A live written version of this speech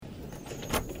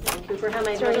Most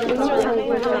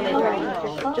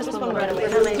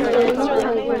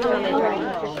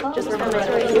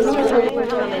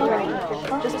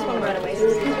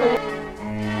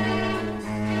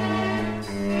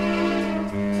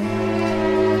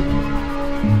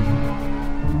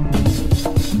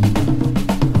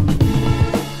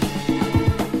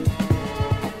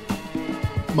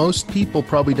people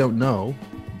probably don't know,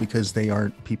 because they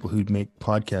aren't people who make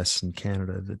podcasts in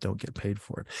Canada that don't get paid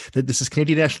for it, that this is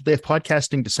Canadian National Day of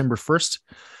Podcasting, December 1st.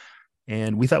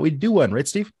 And we thought we'd do one, right,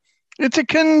 Steve? It's a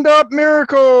Kindop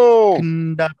miracle.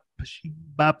 I'm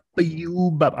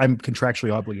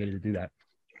contractually obligated to do that.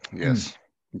 Yes.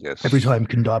 Yes. Every time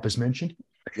Kindop is mentioned.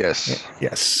 Yes.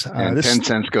 Yes. And 10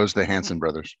 cents goes to Hanson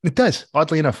Brothers. It does,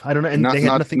 oddly enough. I don't know. And they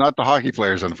had nothing. Not the hockey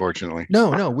players, unfortunately.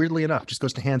 No, weirdly enough, just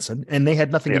goes to Hanson. And they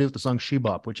had nothing to do with the song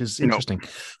Shebop, which is interesting.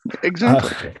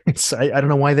 Exactly. I don't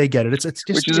know why they get it. It's just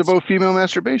which is about female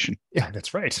masturbation. Yeah,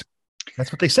 that's right.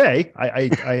 That's what they say.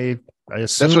 I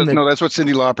assume that's what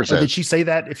Cyndi Lauper said. Did she say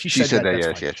that? If she said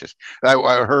that, yes. I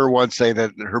heard her once say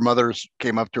that her mother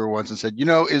came up to her once and said,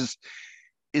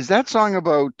 is that song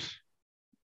about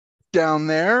down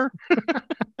there?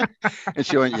 And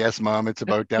she went, yes, Mom, it's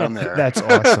about down there. That's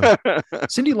awesome.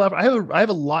 Cyndi Lauper. I have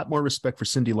a lot more respect for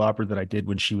Cyndi Lauper than I did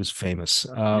when she was famous.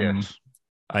 Yes.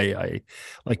 I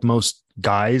like most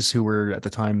guys who were at the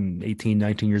time 18,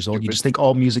 19 years old, you just think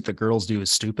all music that girls do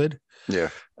is stupid. Yeah.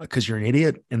 Because you're an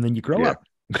idiot, and then you grow up.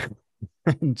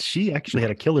 And she actually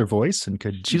had a killer voice, and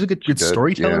she's a good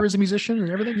storyteller as a musician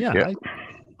and everything. Yeah.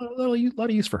 A lot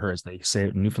of use for her, as they say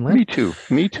it in Newfoundland.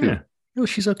 Me too. Yeah. No,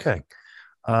 she's okay.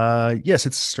 Yes,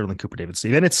 it's Sterling Cooper, David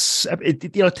Steve, and it's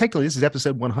technically this is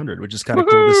episode 100, which is kind of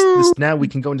cool. This now we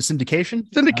can go into syndication.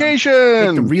 Make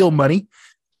the real money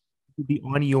will be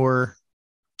on your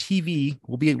TV.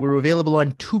 We're available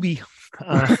on Tubi.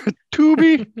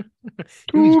 Tubi's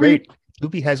great.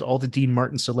 Tubi has all the Dean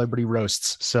Martin celebrity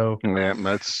roasts. So yeah,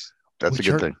 that's a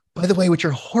good thing. By the way, which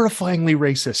are horrifyingly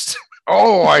racist.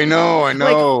 Oh, I know.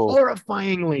 Like,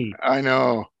 horrifyingly. I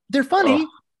know. They're funny.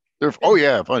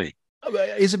 Funny.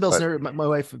 Isabel's my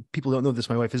wife. People don't know this.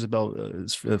 My wife Isabel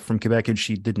is from Quebec, and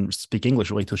she didn't speak English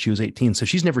really until she was 18. So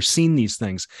she's never seen these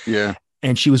things. Yeah.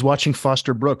 And she was watching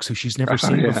Foster Brooks, who she's never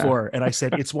seen before. And I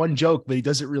said, it's one joke, but he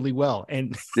does it really well.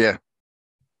 And yeah.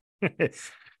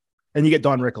 And you get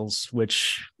Don Rickles,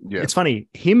 which it's funny.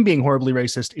 Him being horribly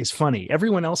racist is funny.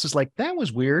 Everyone else is like, that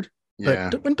was weird.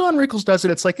 But when Don Rickles does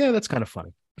it, it's like, that's kind of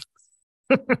funny.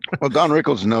 Well, Don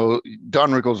Rickles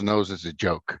knows it's a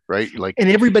joke, right? Like, and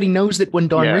everybody knows that when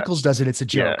Don Rickles does it, it's a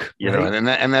joke. Yeah, right?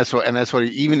 and that's what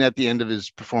even at the end of his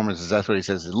performances, that's what he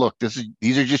says. Look,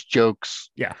 these are just jokes.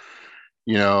 Yeah.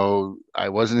 I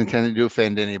wasn't intending to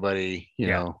offend anybody. You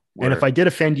know, and if I did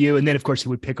offend you, and then of course he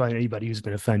would pick on anybody who's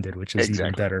been offended, which is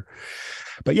even better.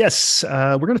 But yes,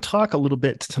 we're going to talk a little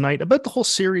bit tonight about the whole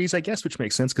series, I guess, which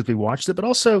makes sense because we watched it, but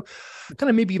also kind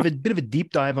of maybe a bit of a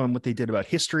deep dive on what they did about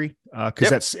history, because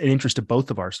that's an interest of both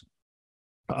of ours.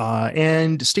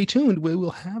 And stay tuned. We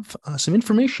will have some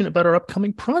information about our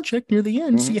upcoming project near the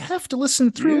end. So you have to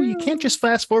listen through. You can't just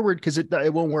fast forward because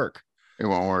it won't work. It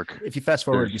won't work. If you fast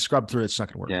forward, you scrub through it, it's not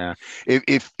going to work. Yeah.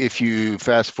 If you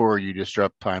fast forward, you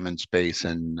disrupt time and space,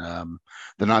 and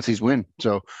the Nazis win.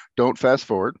 So don't fast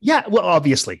forward. Yeah. Well,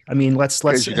 obviously. I mean, let's.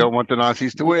 You don't want the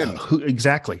Nazis to win.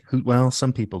 Exactly. Well,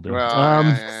 some people do.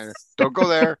 Well, don't go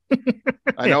there.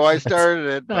 I know I started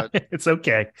it, but it's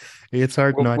okay. It's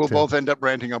hard not to. We'll both end up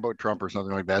ranting about Trump or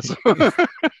something like that. So.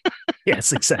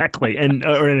 Yes, exactly. And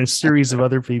or in a series of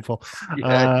other people.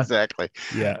 Exactly.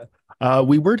 Yeah.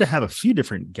 We were to have a few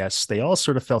different guests. They all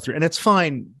sort of fell through, and it's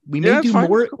fine. We may do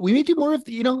more. We may do more of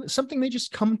something. They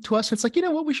just come to us. And it's like,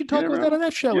 what, we should talk about that on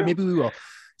that show, and maybe we will.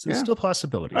 So there's still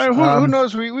possibilities. Who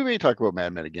knows? We may talk about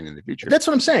Mad Men again in the future. That's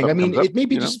what I'm saying. I mean, it may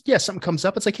be something comes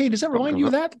up. It's like, hey, does that remind you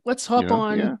of that? Let's hop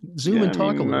on Zoom and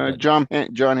talk a little bit.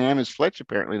 John Hamm is Fletch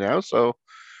apparently now, so.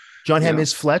 John Hamm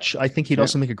is Fletch. I think he'd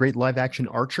also make a great live action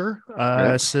Archer.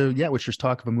 So which there's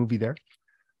talk of a movie there.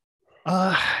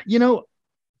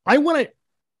 I want to.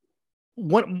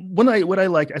 What I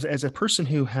like as a person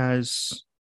who has,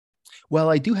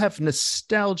 I do have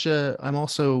nostalgia. I'm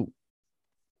also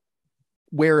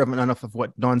aware of enough of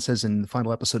what Don says in the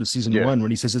final episode of season 1,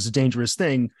 when he says it's a dangerous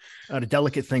thing, a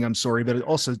delicate thing. I'm sorry, but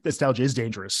also nostalgia is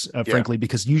dangerous, frankly,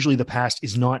 because usually the past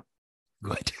is not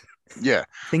good. Yeah,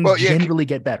 things generally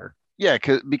get better. Yeah,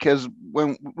 because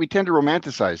when we tend to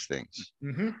romanticize things,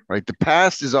 right? The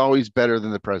past is always better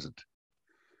than the present.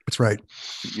 That's right.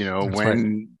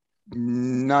 When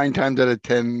 9 times out of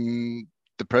 10,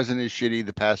 the president is shitty,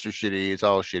 the pastor's shitty, it's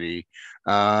all shitty.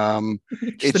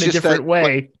 It's in a different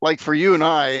way. Like for you and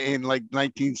I in like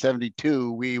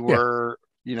 1972, we were,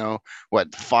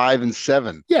 what, 5 and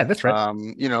 7. Yeah, that's right.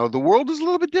 The world is a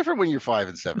little bit different when you're 5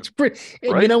 and 7. It's pretty,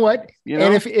 and right? You know what?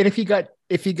 And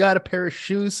if you got a pair of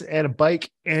shoes and a bike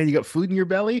and you got food in your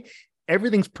belly,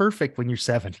 everything's perfect when you're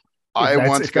 7. I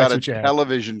once got a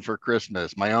television for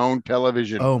Christmas, my own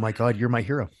television. Oh my God, you're my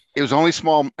hero. It was only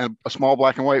a small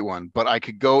black and white one, but I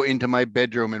could go into my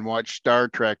bedroom and watch Star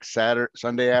Trek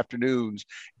Sunday afternoons,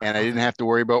 and I didn't have to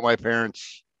worry about my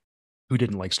parents. Who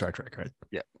didn't like Star Trek, right?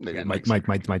 Yeah,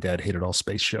 my dad hated all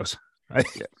space shows. I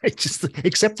just,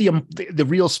 except the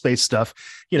real space stuff,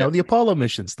 the Apollo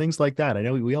missions, things like that. I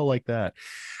know we all like that.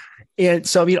 And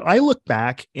so, I mean, I look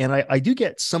back and I do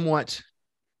get somewhat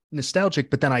nostalgic,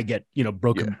 but then I get,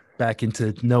 broken back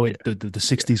into the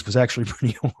 60s was actually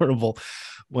pretty horrible.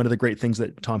 One of the great things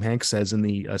that Tom Hanks says in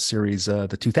the series, the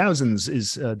 2000s,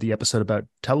 is the episode about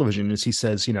television, is he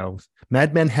says,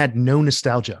 Mad Men had no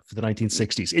nostalgia for the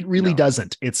 1960s. It really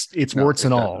doesn't. It's warts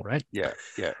and all, right? Yeah.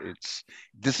 Yeah.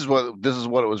 This is what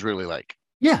it was really like.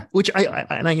 Yeah, which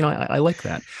I like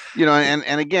that.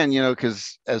 And again,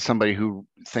 because as somebody who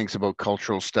thinks about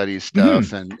cultural studies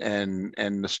stuff and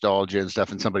nostalgia and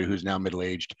stuff, and somebody who's now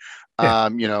middle-aged,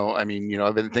 I've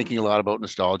been thinking a lot about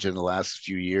nostalgia in the last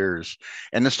few years,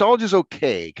 and nostalgia is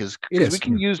okay because we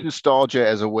can use nostalgia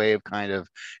as a way of kind of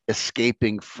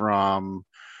escaping from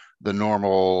the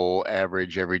normal,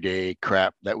 average, everyday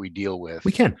crap that we deal with.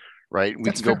 We can. Right.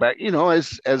 We can go back,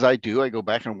 as I do, I go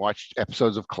back and watch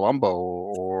episodes of Columbo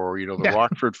or, the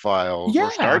Rockford Files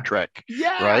or Star Trek.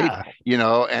 Yeah. Right.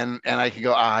 And I can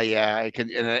go, I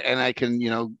can, and I can,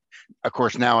 of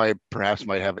course, now I perhaps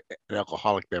might have an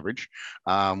alcoholic beverage.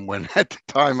 When at the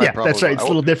time, I probably, that's right. It's a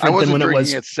little different than when it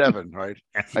was at 7. Right.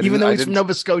 Even though he's from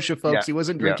Nova Scotia, folks, he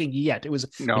wasn't drinking yet. It was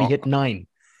when he hit 9.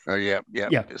 Oh, yeah.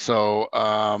 So,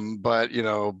 but,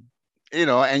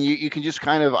 and you can just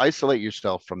kind of isolate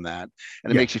yourself from that,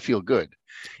 and it makes you feel good.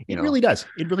 It really does.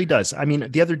 It really does. I mean,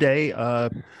 the other day,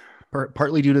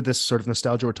 partly due to this sort of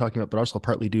nostalgia we're talking about, but also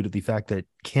partly due to the fact that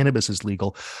cannabis is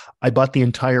legal, I bought the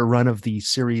entire run of the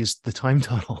series, The Time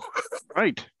Tunnel.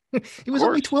 Right. It was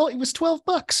only $12. It was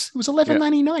 $12. It was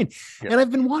 $11.99, and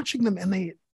I've been watching them,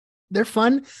 and they're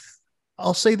fun.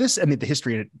 I'll say this. I mean, the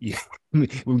history in it.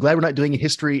 I'm glad we're not doing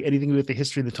anything with the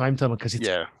history of the Time Tunnel, because it's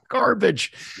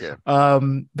garbage. Yeah.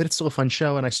 But it's still a fun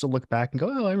show, and I still look back and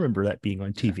go, "Oh, I remember that being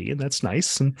on TV, and that's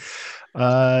nice." And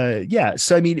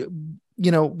So I mean,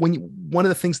 one of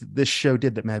the things that this show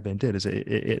did, that Mad Men did, is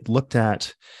it looked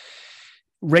at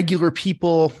regular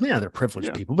people. Yeah, they're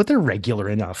privileged people, but they're regular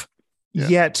enough. Yeah.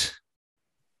 Yet,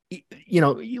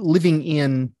 living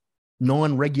in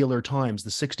non-regular times. The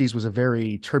 60s was a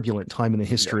very turbulent time in the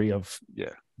history of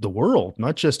the world.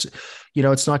 Not just,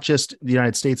 it's not just the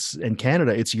United States and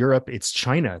Canada, it's Europe, it's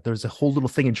China. There's a whole little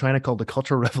thing in China called the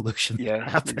Cultural Revolution.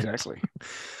 Yeah, exactly.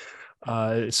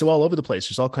 So all over the place,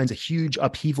 there's all kinds of huge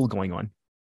upheaval going on.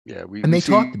 Yeah. They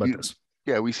talked about this.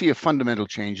 Yeah. We see a fundamental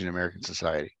change in American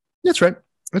society. That's right.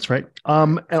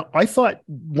 And I thought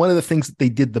one of the things that they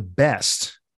did the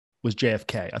best was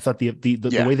JFK. I thought the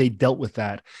way they dealt with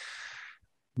that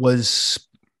was,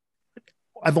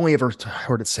 I've only ever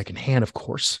heard it secondhand, of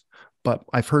course, but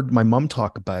I've heard my mom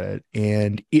talk about it,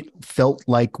 and it felt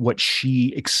like what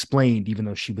she explained, even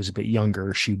though she was a bit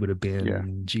younger. She would have been,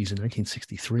 in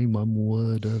 1963, mom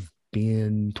would have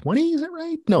been 20. Is that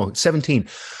right? No, 17.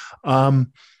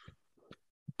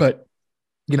 But,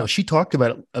 she talked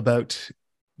about at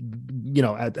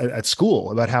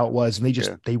school about how it was, and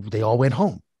they all went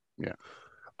home. Yeah.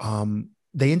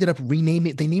 They ended up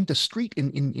renaming. They named a street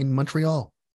in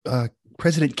Montreal,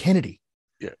 President Kennedy.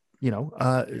 Yeah.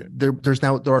 There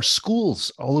are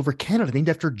schools all over Canada named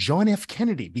after John F.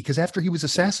 Kennedy, because after he was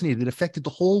assassinated, it affected the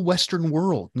whole Western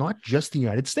world, not just the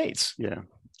United States. Yeah.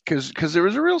 Because there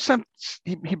was a real sense,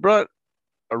 he brought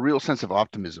a real sense of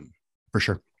optimism. For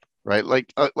sure. Right.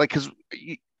 Like, because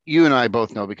you and I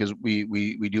both know, because we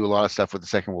do a lot of stuff with the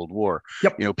Second World War.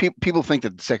 Yep. People think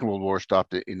that the Second World War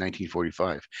stopped in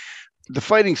 1945. The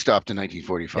fighting stopped in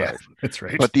 1945. Yeah, that's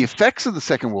right. But the effects of the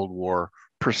Second World War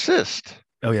persist.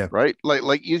 Oh yeah. Right.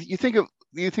 Like you think of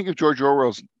George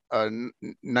Orwell's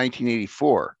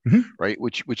 1984, right?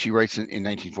 Which he writes in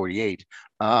 1948.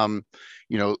 And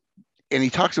he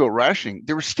talks about rationing.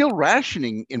 There was still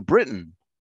rationing in Britain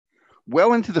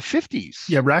well into the 50s.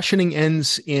 Yeah, rationing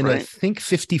ends in I think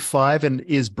 55 and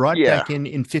is brought back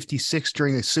in 56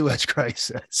 during the Suez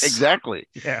Crisis. Exactly.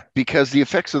 Yeah. Because the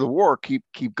effects of the war keep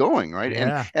going, right?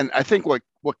 Yeah. And I think what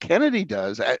Kennedy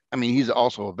does, I mean, he's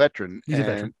also a veteran. He's a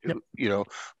veteran.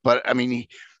 But I mean,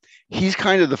 he's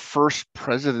kind of the first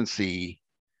presidency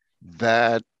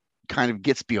that kind of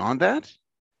gets beyond that.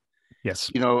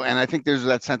 Yes. And I think there's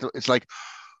that sense of, it's like,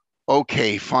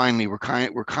 okay, finally we're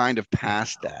kind of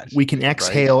past that. We can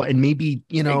exhale, right? And maybe,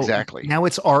 exactly. Now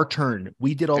it's our turn.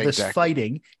 We did all this exactly.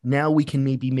 fighting. Now we can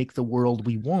maybe make the world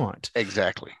we want.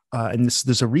 Exactly. And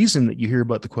there's a reason that you hear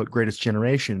about the quote greatest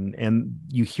generation, and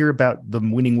you hear about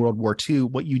them winning World War II.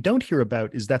 What you don't hear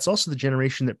about is that's also the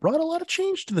generation that brought a lot of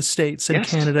change to the States and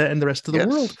Canada and the rest of the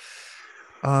world.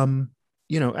 And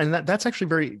that's actually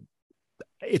very,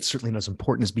 it's certainly not as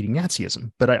important as beating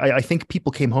Nazism, but I think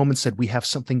people came home and said, we have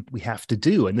something we have to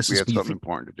do. And we have something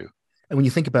important to do. And when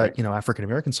you think about,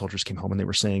 African-American soldiers came home and they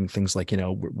were saying things like,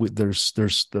 there's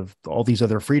all these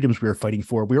other freedoms we were fighting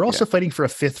for. We were also fighting for a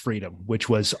fifth freedom, which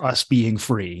was us being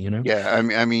free, Yeah.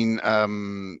 I mean,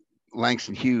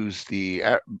 Langston Hughes, the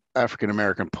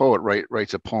African-American poet,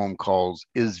 writes a poem called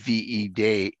 "Is VE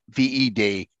Day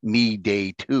Me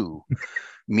Day Too?"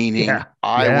 Meaning,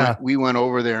 we went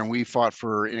over there and we fought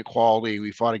for inequality.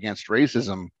 We fought against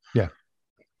racism. Yeah.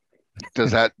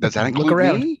 Does that include look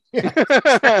around? Me? Yeah.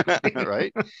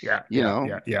 Right.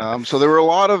 Yeah. So there were a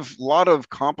lot of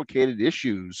complicated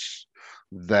issues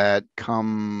that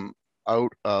come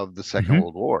out of the Second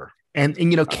World War. And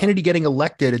Kennedy getting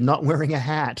elected and not wearing a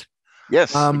hat.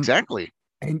 Yes, exactly.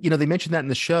 And they mentioned that in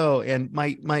the show. And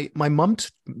my mom,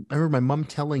 I remember my mom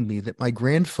telling me that my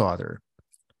grandfather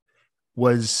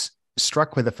was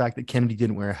struck by the fact that Kennedy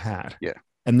didn't wear a hat. Yeah.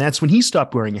 And that's when he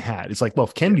stopped wearing a hat. It's like, well,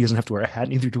 if Kennedy doesn't have to wear a hat,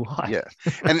 neither do I. Yeah.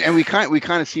 And we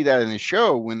kind of see that in the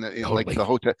show when like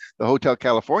the Hotel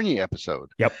California episode.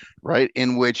 Yep. Right.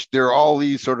 In which there are all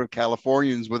these sort of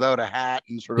Californians without a hat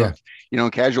and sort of,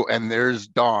 casual. And there's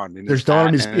Don. There's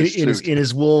Don in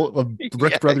his wool of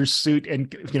Rick Brothers suit and,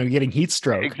 getting heat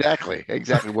stroke. Exactly.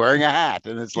 Wearing a hat.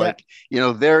 And it's like,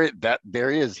 there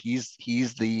he is. He's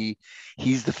the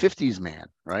 50s man.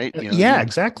 Right.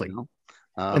 Exactly.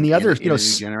 And the other,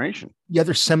 generation. The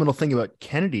other seminal thing about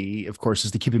Kennedy, of course,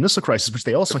 is the Cuban Missile Crisis, which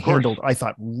they also handled, I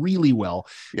thought, really well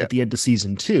at the end of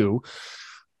season 2.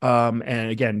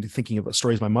 And again, thinking about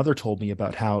stories my mother told me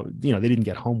about how they didn't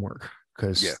get homework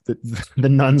because the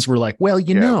nuns were like, well,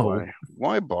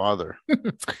 why bother?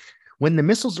 When the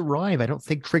missiles arrive, I don't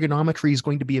think trigonometry is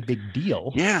going to be a big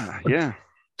deal. Yeah.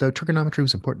 So trigonometry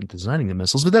was important in designing the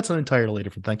missiles, but that's an entirely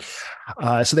different thing.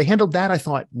 So they handled that, I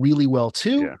thought, really well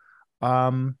too. Yeah.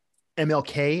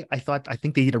 MLK, I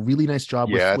think they did a really nice job.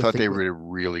 I thought they did a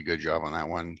really good job on that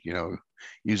one.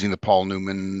 Using the Paul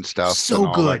Newman stuff, so and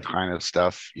all good that kind of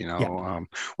stuff.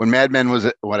 When Mad Men was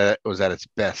at its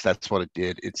best, that's what it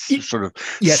did. It's sort of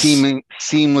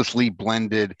seamlessly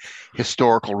blended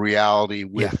historical reality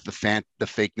with the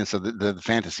fakeness of the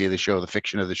fantasy of the show, the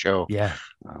fiction of the show.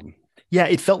 Yeah,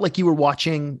 it felt like you were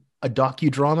watching a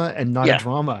docudrama and not a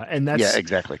drama. And that's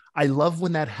exactly. I love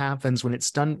when that happens, when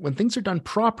things are done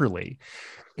properly.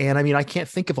 And I mean, I can't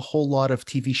think of a whole lot of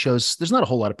TV shows. There's not a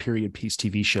whole lot of period piece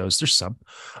TV shows. There's some.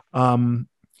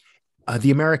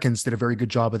 The Americans did a very good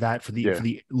job of that for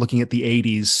the looking at the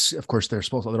 80s. Of course, they're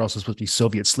also supposed to be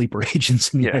Soviet sleeper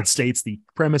agents in the United States. The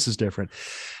premise is different.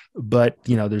 But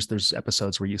there's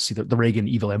episodes where you see the Reagan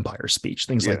Evil Empire speech,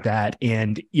 things like that.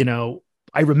 And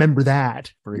I remember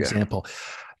that, for example.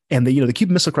 And the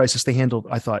Cuban Missile Crisis they handled,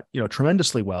 I thought,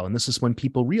 tremendously well. And this is when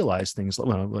people realize things.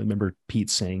 Well, I remember Pete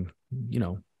saying,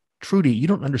 Trudy, you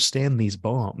don't understand these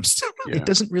bombs. It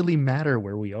doesn't really matter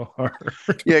where we are.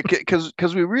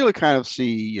 Because we really kind of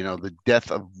see, the death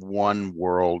of one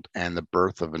world and the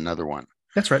birth of another one.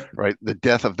 That's right. Right. The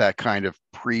death of that kind of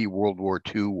pre-World War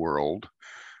II world,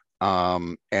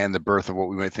 and the birth of what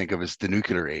we might think of as the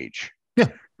nuclear age. Yeah.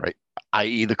 Right.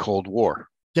 I.e. the Cold War.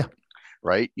 Yeah.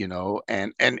 Right.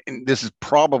 And this is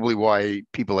probably why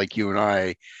people like you and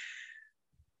I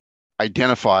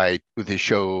identify with this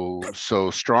show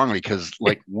so strongly, because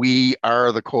we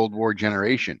are the Cold War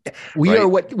generation. We are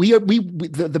what we are.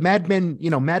 The Mad Men,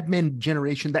 Mad Men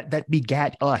generation that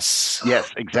begat us.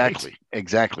 Yes, exactly. Right?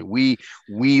 Exactly. We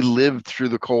lived through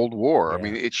the Cold War. I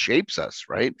mean, it shapes us,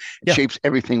 right? It shapes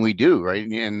everything we do, right?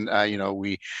 And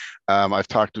I've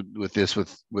talked with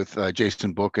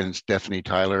Jason Book and Stephanie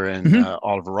Tyler and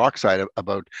Oliver Rockside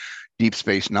about Deep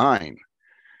Space Nine.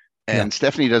 And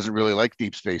Stephanie doesn't really like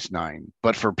Deep Space Nine,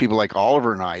 but for people like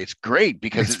Oliver and I, it's great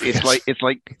because it's like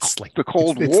the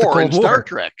Cold War in Star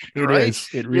Trek. It is.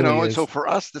 It really is. And so for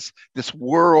us, this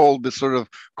world, this sort of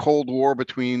Cold War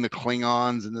between the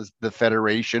Klingons and the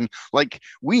Federation,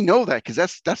 we know that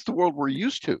because that's the world we're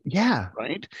used to. Yeah.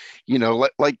 Right.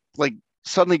 Like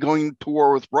suddenly going to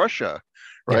war with Russia.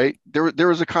 Right. There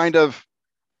was a kind of,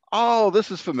 oh,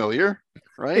 this is familiar.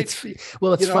 right? It's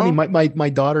funny. My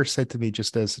daughter said to me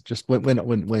just when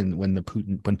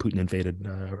Putin invaded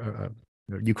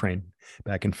Ukraine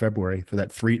back in February for that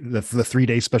the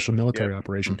 3-day special military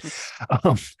operation,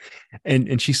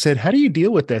 and she said, "How do you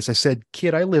deal with this?" I said,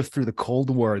 "Kid, I lived through the Cold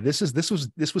War. This was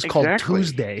called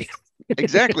Tuesday."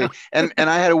 Exactly. And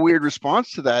I had a weird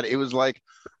response to that. It was like,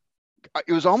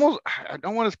 it was almost, I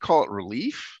don't want to call it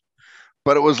relief,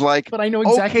 but it was like, but I know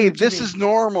exactly. Okay, this is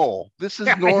normal. This is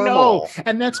normal. I know.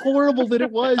 And that's horrible that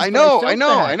it was. I know.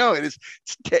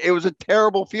 It was a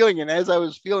terrible feeling. And as I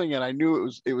was feeling it, I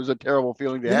knew it was a terrible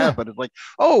feeling to have, but it's like,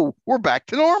 oh, we're back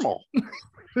to normal.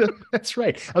 That's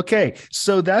right. Okay.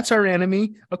 So that's our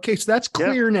enemy. Okay. So that's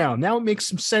clear now. Now it makes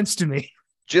some sense to me.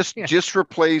 Just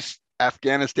replace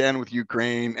Afghanistan with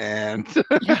Ukraine and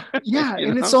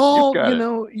and it's all,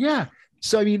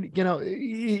 So, I mean,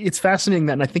 it's fascinating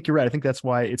that, and I think you're right. I think that's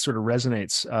why it sort of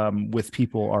resonates with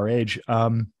people our age.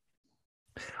 I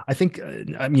think,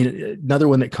 another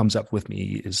one that comes up with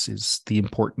me is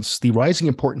the rising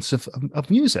importance of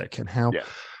music and how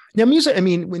now music. I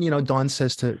mean, when, Dawn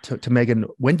says to Megan,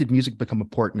 when did music become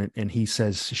important? And she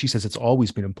says it's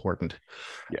always been important.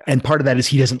 Yeah. And part of that is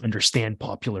he doesn't understand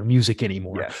popular music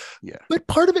anymore. Yeah. But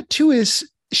part of it too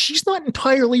is she's not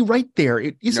entirely right there.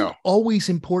 It isn't always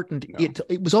important. No.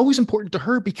 It was always important to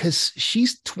her because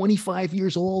she's 25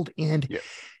 years old and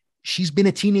she's been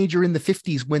a teenager in the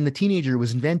 50s when the teenager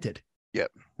was invented.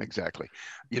 Yep, exactly.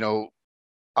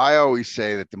 I always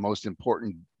say that the most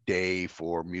important day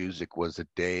for music was the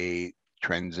day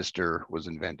transistor was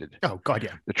invented. Oh God,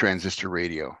 yeah. The transistor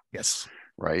radio. Yes.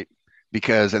 Right.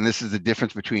 Because, and this is the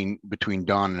difference between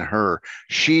Dawn and her,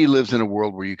 she lives in a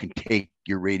world where you can take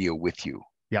your radio with you.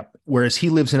 Yeah. Whereas he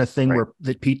lives in a thing where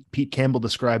that Pete Campbell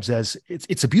describes as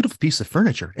it's a beautiful piece of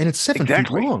furniture and it's 7 feet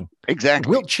long.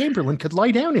 Exactly. Wilt Chamberlain could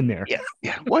lie down in there. Yeah.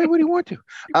 Yeah. Why would he want to?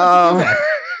 I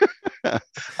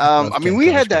mean, we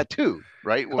had that too,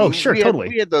 right? Totally.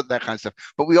 We had that kind of stuff,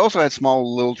 but we also had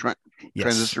small little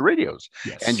transistor radios.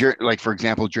 Yes. And like, for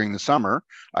example, during the summer,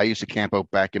 I used to camp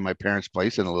out back in my parents'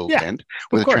 place in a little tent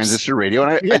with a transistor radio,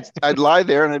 and I'd lie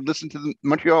there and I'd listen to the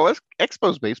Montreal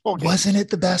Expos baseball game. Wasn't it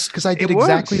the best? Because I did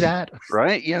exactly that.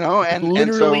 Right. And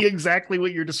literally exactly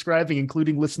what you're describing,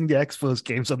 including listening to Expos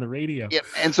games on the radio. Yeah.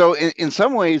 And so in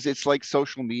some ways, it's like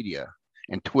social media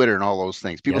and Twitter and all those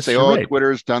things. People say, "Oh, right.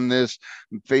 Twitter's done this,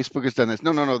 Facebook has done this."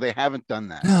 No, they haven't done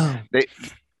that. No.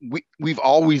 We've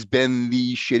always been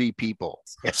the shitty people.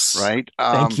 Yes. Right.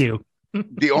 Thank you.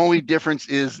 The only difference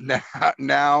is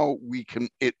now we can.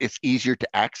 It's easier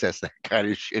to access that kind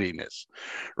of shittiness,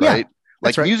 right?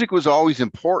 Like music was always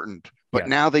important, but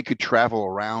now they could travel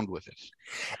around with it.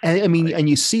 And I mean, and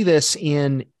you see this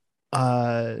in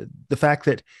the fact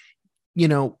that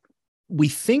we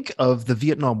think of the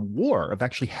Vietnam War of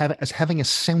actually having a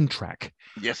soundtrack.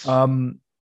 Yes.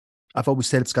 I've always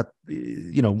said it's got,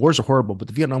 wars are horrible, but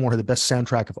the Vietnam War had the best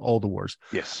soundtrack of all the wars.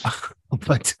 Yes.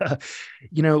 But,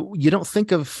 you don't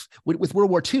think of, with World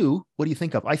War II, what do you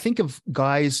think of? I think of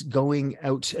guys going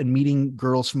out and meeting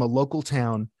girls from a local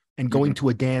town and going to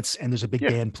a dance and there's a big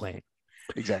band playing.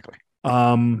 Exactly.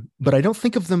 But I don't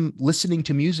think of them listening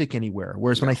to music anywhere.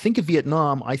 Whereas when I think of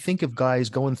Vietnam, I think of guys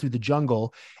going through the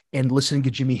jungle and listening to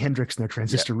Jimi Hendrix and their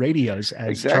transistor radios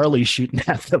as Charlie's shooting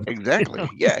at them. Exactly.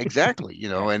 Yeah, exactly.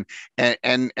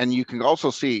 And you can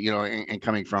also see, and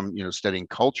coming from, studying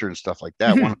culture and stuff like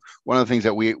that. One of the things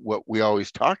that we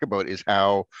always talk about is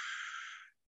how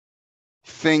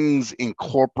things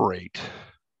incorporate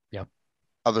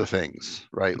other things,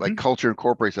 right? Like culture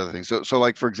incorporates other things. So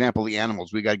like, for example, the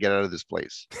animals, we got to get out of this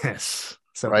place. Yes.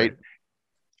 Right.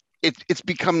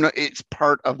 It's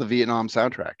part of the Vietnam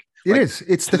soundtrack. It is.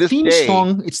 It's the theme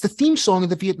song. It's the theme song of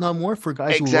the Vietnam War for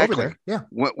guys who were over there. Yeah.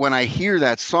 When I hear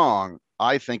that song,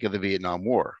 I think of the Vietnam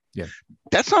War. Yeah.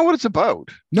 That's not what it's about.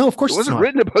 No, of course it wasn't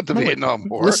written about the Vietnam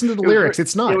War. Listen to the lyrics.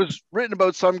 It's not. It was written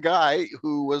about some guy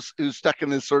who's stuck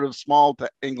in this sort of small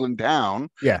England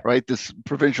town. Yeah. Right. This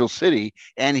provincial city,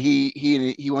 and he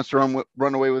wants to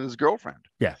run away with his girlfriend.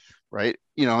 Yeah. Right.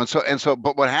 And so.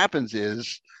 But what happens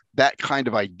is that kind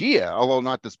of idea,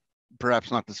 although perhaps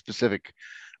not the specific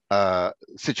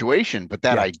situation, but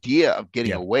that idea of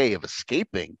getting away, of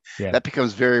escaping, that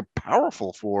becomes very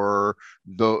powerful for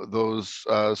those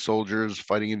soldiers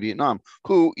fighting in Vietnam,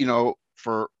 who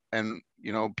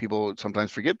people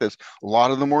sometimes forget this. A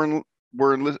lot of them weren't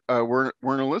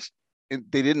enlisted.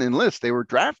 They didn't enlist. They were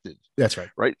drafted. That's right.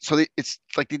 Right. So it's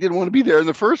like they didn't want to be there in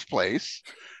the first place.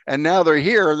 And now they're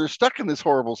here. They're stuck in this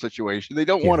horrible situation. They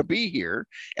don't want to be here.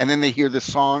 And then they hear this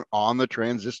song on the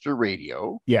transistor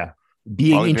radio. Yeah.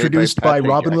 being introduced by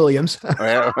Robin Williams.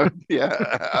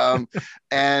 Yeah.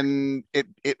 And it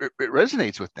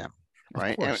resonates with them.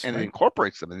 Right. And it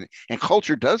incorporates them, and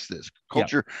culture does this.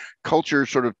 Culture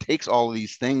sort of takes all of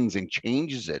these things and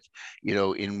changes it,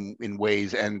 in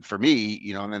ways. And for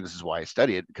me, and then this is why I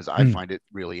study it, because I find it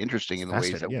really interesting in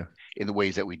the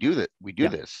ways that we do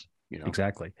this.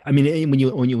 Exactly. I mean, when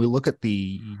you look at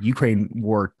the Ukraine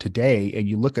war today, and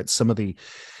you look at some of the,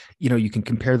 you can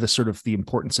compare the sort of the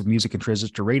importance of music and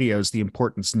transistor radios, the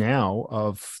importance now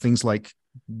of things like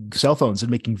cell phones and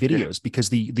making videos, because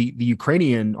the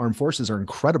Ukrainian armed forces are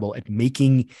incredible at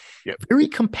making very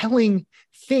compelling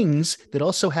things that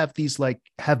also have these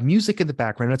have music in the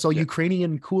background. It's all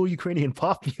cool Ukrainian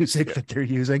pop music that they're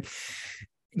using.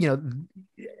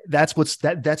 That's what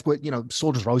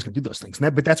soldiers are always going to do those things.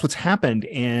 But that's what's happened.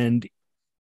 And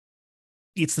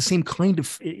it's the same kind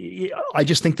of, I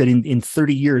just think that in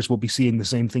 30 years, we'll be seeing the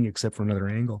same thing, except for another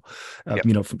angle,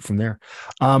 from there.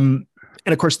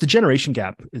 And of course, the generation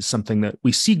gap is something that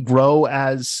we see grow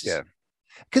as,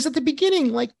 because at the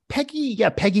beginning,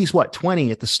 Peggy's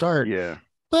 20 at the start,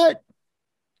 but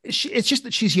it's just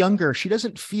that she's younger. She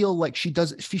doesn't feel like she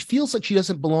does. She feels like she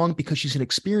doesn't belong because she's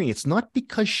inexperienced, not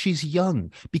because she's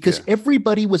young, because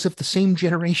everybody was of the same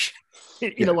generation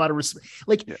in a lot of respects.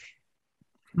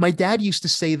 My dad used to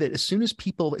say that as soon as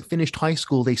people finished high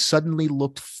school, they suddenly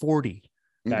looked 40.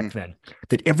 Back then,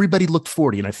 that everybody looked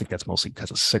 40, and I think that's mostly because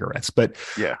of cigarettes. But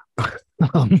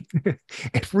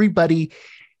everybody,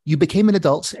 you became an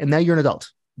adult, and now you're an adult.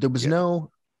 There was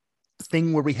no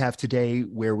thing where we have today,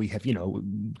 where we have,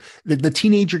 the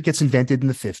teenager gets invented in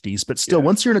the 50s, but still,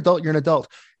 once you're an adult, you're an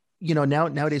adult.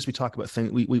 Nowadays we talk about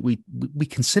things. We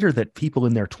consider that people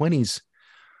in their 20s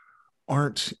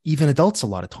aren't even adults a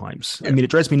lot of times. I mean, it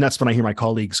drives me nuts when I hear my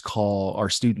colleagues call our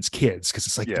students kids, because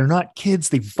it's like, they're not kids.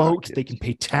 They vote, they can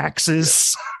pay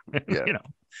taxes,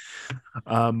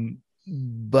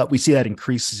 but we see that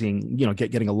increasing,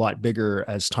 getting a lot bigger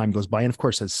as time goes by. And of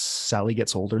course, as Sally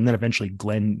gets older, and then eventually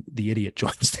Glenn, the idiot,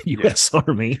 joins the U.S.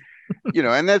 Army,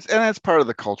 and that's part of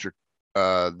the culture,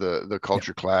 the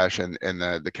culture clash and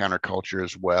the counterculture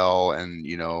as well. And,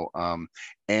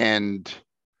 and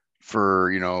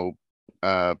for,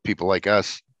 people like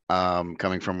us,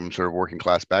 coming from sort of working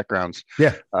class backgrounds,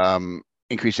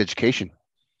 increased education.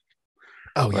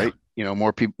 Right.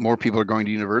 More people are going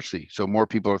to university, so more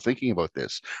people are thinking about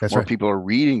this. More people are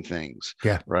reading things.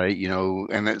 Right.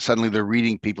 And then suddenly they're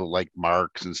reading people like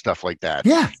Marx and stuff like that.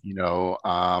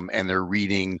 And they're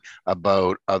reading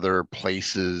about other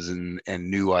places and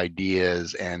new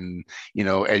ideas. And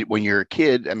when you're a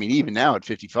kid, I mean, even now at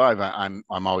 55, I'm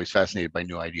always fascinated by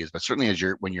new ideas. But certainly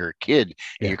when you're a kid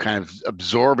and you're kind of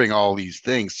absorbing all these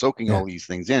things, soaking all these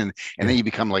things in, and then you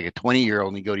become like a 20-year-old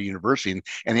and you go to university,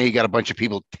 and then you got a bunch of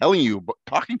people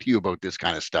talking to you about this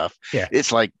kind of stuff.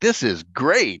 It's like, this is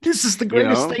great. This is the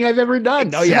greatest thing I've ever done.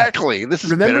 Exactly. This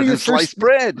is better than sliced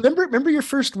bread. Remember your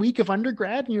first week of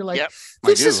undergrad, and you're like,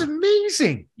 this is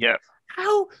amazing.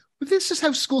 This is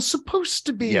how school's supposed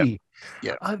to be.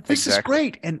 This is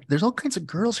great. And there's all kinds of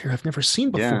girls here I've never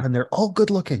seen before, and they're all good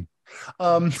looking.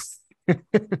 I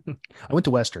went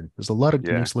to Western. There's a lot of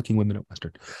nice looking women at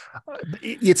Western.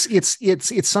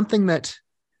 It's something that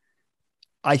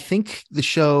I think the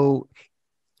show,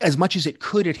 as much as it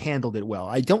could, it handled it well.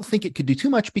 I don't think it could do too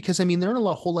much, because I mean, there aren't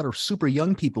a whole lot of super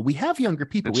young people. We have younger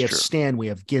people. We have Stan, we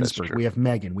have Ginsberg, we have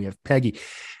Megan, we have Peggy,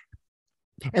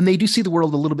 and they do see the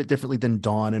world a little bit differently than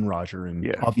Dawn and Roger,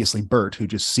 and obviously Bert, who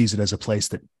just sees it as a place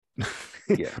that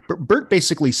Bert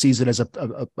basically sees it as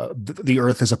the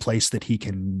earth as a place that he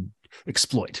can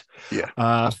exploit.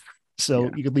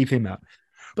 So you could leave him out.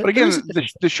 But again,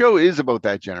 the show is about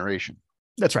that generation.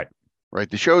 That's right. Right.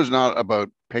 The show is not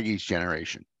about Peggy's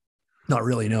generation. Not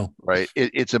really, no. Right.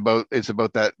 It's about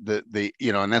that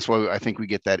and that's why I think we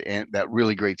get that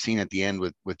really great scene at the end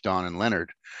with Dawn and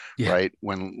Leonard. Right.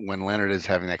 When Leonard is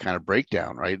having that kind of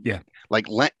breakdown. Right. Like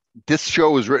this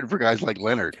show was written for guys like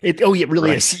Leonard. It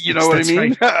really is. You know what I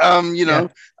mean?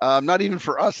 Right. Not even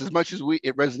for us as much as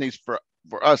it resonates for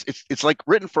us. It's like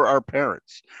written for our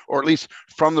parents, or at least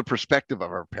from the perspective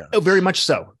of our parents. Oh, very much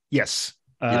so. Yes.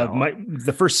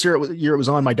 The first year it was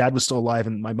on, my dad was still alive,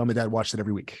 and my mom and dad watched it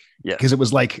every week. Because it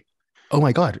was like, oh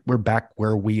my God, we're back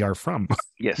where we are from.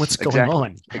 What's going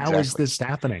on? How is this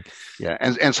happening?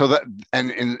 And so that,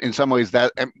 and in some ways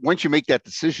that, and once you make that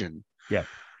decision,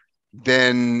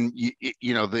 then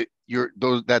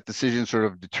that decision sort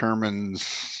of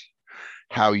determines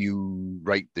how you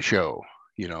write the show.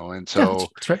 And so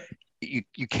that's right.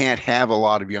 You can't have a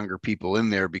lot of younger people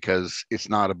in there, because it's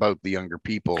not about the younger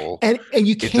people, and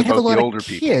you can't have a lot of older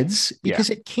kids people, because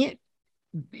it can't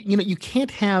you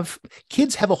can't have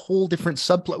kids have a whole different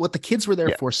subplot. What the kids were there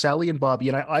for, Sally and Bobby,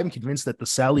 and I'm convinced that the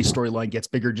Sally storyline gets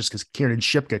bigger just because Kiernan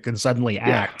Shipka can suddenly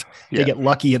act. They get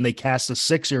lucky and they cast a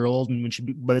 6-year-old,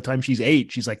 and by the time she's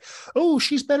 8, she's like, oh,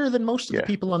 she's better than most of the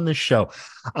people on this show.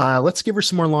 Let's give her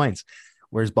some more lines.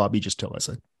 Whereas Bobby just still has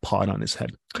a pot on his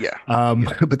head.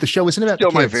 But the show isn't about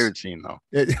still the kids. My favorite scene, though.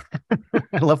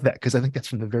 I love that because I think that's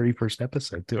from the very first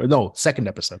episode too. No, second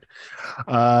episode.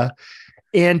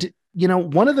 And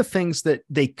one of the things that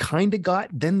they kind of got,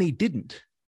 then they didn't,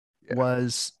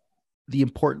 was the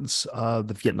importance of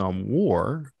the Vietnam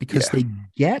War, because they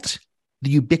get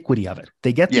the ubiquity of it.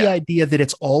 They get the idea that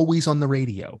it's always on the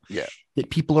radio, that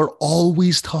people are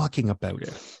always talking about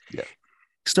it.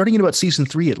 Starting in about season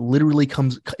 3, it literally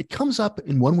comes up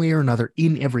in one way or another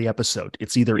in every episode.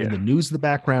 It's either in the news in the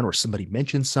background or somebody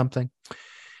mentions something.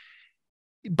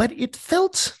 But it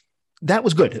felt that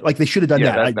was good. Like they should have done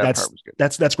that.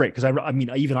 That's great. Because I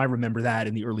remember that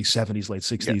in the early 70s, late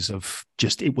 60s of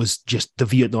it was just the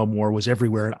Vietnam War was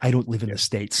everywhere. And I don't live in the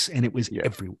States, and it was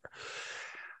everywhere.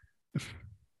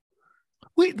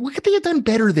 Wait, what could they have done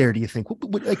better there? Do you think?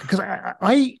 Because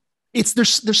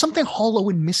there's something hollow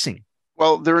and missing.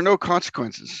 Well, there are no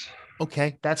consequences.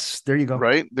 Okay, there you go.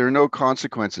 Right, there are no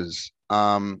consequences.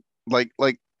 And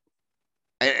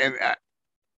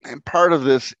part of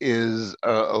this is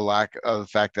a lack of the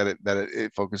fact that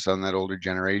it focused on that older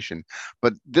generation.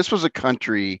 But this was a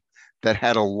country that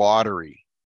had a lottery,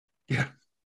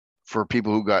 for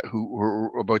people who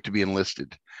were about to be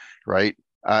enlisted, right?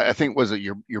 I think was it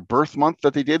your birth month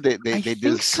that they did? They did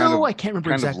this kind of, I can't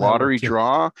remember exactly, lottery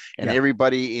draw, and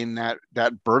everybody in that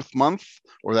birth month,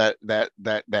 or that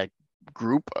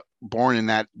group born in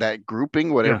that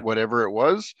grouping, whatever it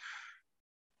was,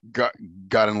 got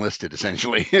enlisted,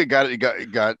 essentially. got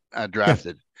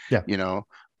drafted.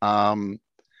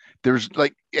 There's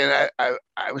and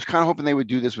I was kind of hoping they would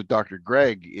do this with Dr.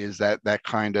 Greg, is that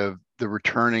kind of the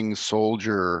returning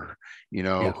soldier,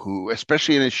 who,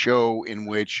 especially in a show in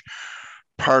which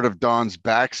part of Don's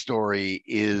backstory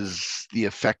is the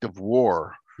effect of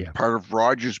war. Part of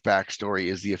Roger's backstory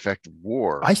is the effect of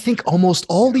war. I think almost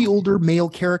all the older male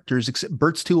characters, except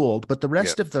Bert's too old, but the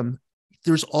rest of them,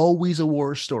 there's always a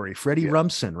war story. Freddie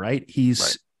Rumsen, right?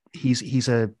 He's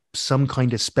some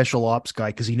kind of special ops guy,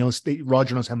 because he knows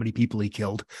Roger knows how many people he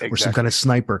killed, or some kind of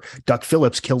sniper. Duck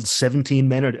Phillips killed 17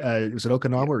 men at was it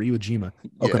Okinawa or Iwo Jima?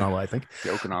 Okinawa, I think.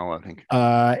 Okinawa, I think.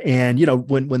 And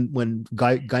when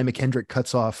Guy McKendrick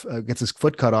gets his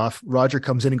foot cut off, Roger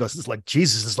comes in and goes, "It's like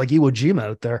Jesus, it's like Iwo Jima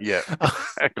out there." Yeah,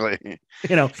 exactly.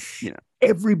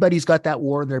 Everybody's got that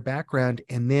war in their background,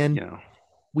 and then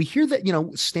we hear that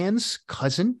Stan's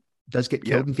cousin does get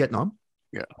killed in Vietnam.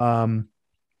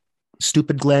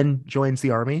 Stupid Glenn joins the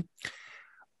army.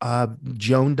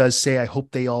 Joan does say, I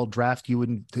hope they all draft you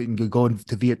and go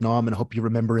into Vietnam, and I hope you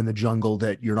remember in the jungle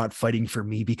that you're not fighting for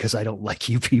me because I don't like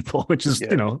you people, which is,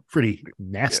 pretty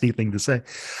nasty thing to say.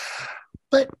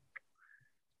 But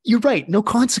you're right. No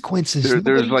consequences. There's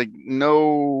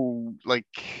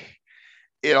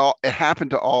it happened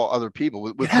to all other people.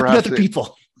 With perhaps other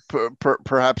people.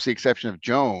 Perhaps the exception of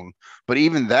Joan. But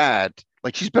even that,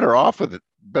 she's better off with it.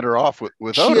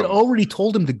 Without she had already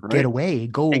told him to get away,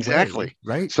 go away,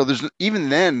 right? So there's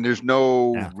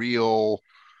no real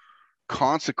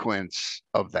consequence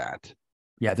of that.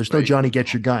 There's no Johnny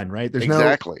get your gun, right? There's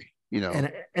and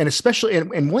especially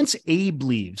and once Abe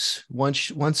leaves,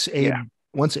 once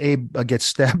Abe gets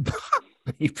stabbed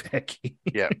by Becky,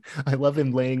 I love him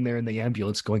laying there in the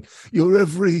ambulance going,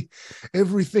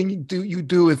 everything you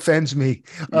do offends me,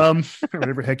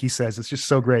 whatever heck he says. It's just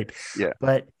so great.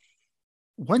 But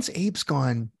once Abe's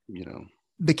gone,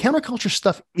 the counterculture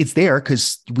stuff is there,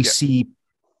 because we see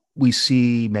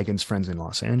Megan's friends in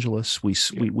Los Angeles. We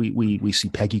see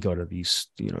Peggy go to these,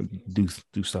 do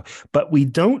stuff, but we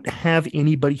don't have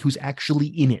anybody who's actually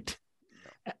in it.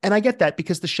 And I get that,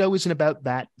 because the show isn't about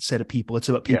that set of people. It's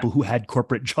about people who had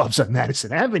corporate jobs on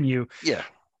Madison Avenue.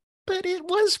 But it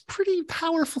was pretty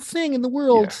powerful thing in the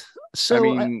world.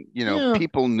 So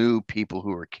people knew people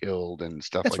who were killed and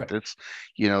stuff like this.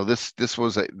 This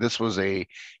was a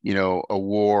a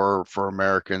war for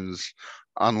Americans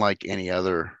unlike any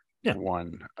other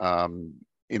one.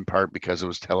 In part because it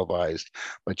was televised,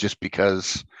 but just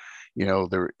because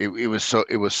it was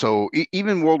so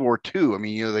even World War II. I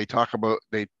mean, they talk about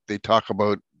the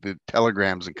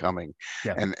telegrams and coming,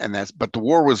 and that's, but the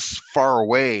war was far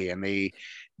away, and they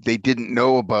didn't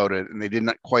know about it, and they did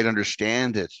not quite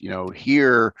understand it.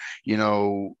 Here,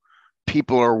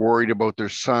 people are worried about their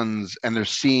sons, and they're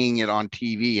seeing it on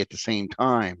TV at the same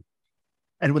time.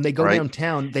 And when they go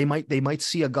downtown, they might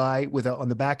see a guy with on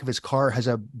the back of his car has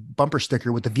a bumper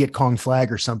sticker with the Viet Cong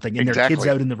flag or something, and their kids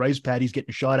out in the rice paddies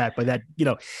getting shot at by that.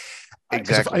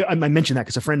 Exactly. I mentioned that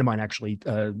because a friend of mine actually,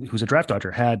 who's a draft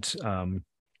dodger, had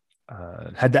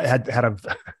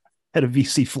a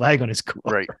VC flag on his car.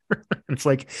 Right. It's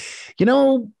like,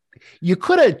 you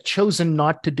could have chosen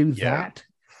not to do that.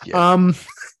 Yeah.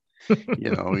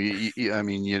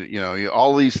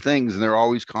 All these things, and they're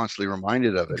always constantly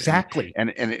reminded of it. Exactly.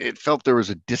 And it felt there was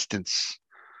a distance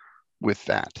with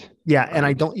that. Yeah.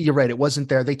 And you're right. It wasn't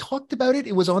there. They talked about it.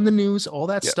 It was on the news, all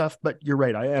that stuff, but you're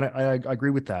right. I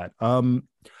agree with that.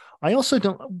 I also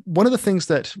one of the things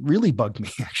that really bugged me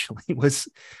actually was,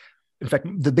 in fact,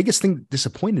 the biggest thing that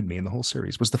disappointed me in the whole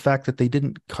series was the fact that they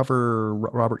didn't cover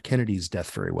Robert Kennedy's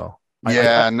death very well.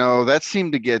 No, that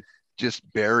seemed to get just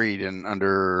buried and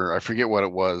under, I forget what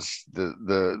it was,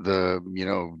 the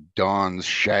Don's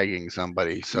shagging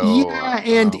somebody. So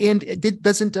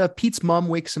doesn't Pete's mom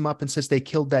wakes him up and says they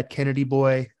killed that Kennedy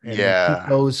boy, and Pete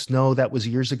goes, no, that was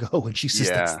years ago, and she says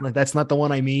that's not the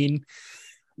one I mean.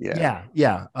 Bobby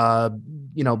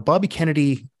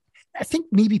Kennedy, I think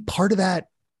maybe part of that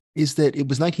is that it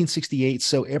was 1968,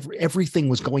 so everything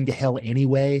was going to hell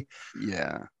anyway.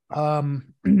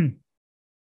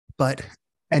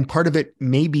 And part of it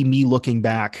may be me looking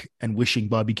back and wishing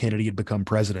Bobby Kennedy had become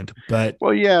president. But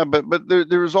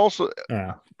there was also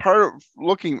part of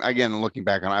looking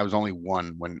back on. I was only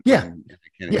one when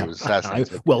Kennedy was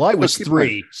assassinated. I was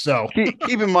 3. So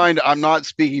keep in mind, I'm not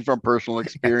speaking from personal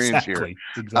experience here.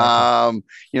 Exactly.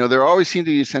 There always seemed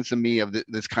to be a sense of me of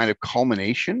this kind of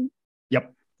culmination.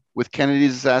 Yep. With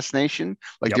Kennedy's assassination,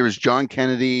 there was John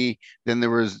Kennedy, then there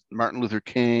was Martin Luther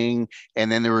King,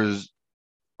 and then there was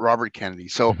Robert Kennedy.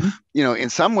 So, in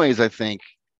some ways, I think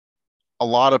a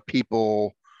lot of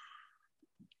people,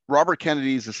 Robert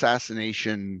Kennedy's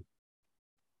assassination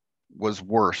was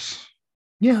worse.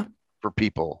 For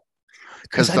people,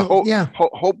 because the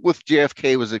hope with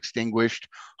JFK was extinguished.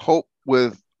 Hope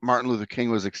with Martin Luther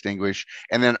King was extinguished,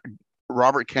 and then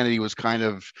Robert Kennedy was kind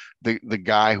of the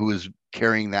guy who was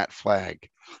carrying that flag,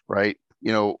 right?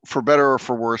 For better or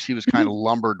for worse, he was kind of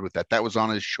lumbered with that. That was on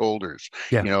his shoulders.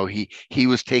 He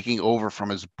was taking over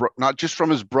from not just from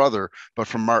his brother, but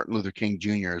from Martin Luther King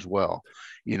Jr. as well.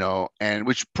 And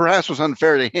which perhaps was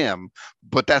unfair to him,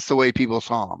 but that's the way people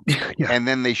saw him. And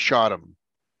then they shot him.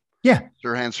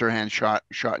 Sirhan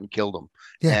shot and killed him.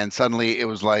 And suddenly it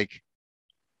was like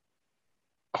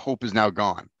hope is now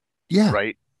gone.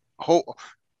 Right. Hope,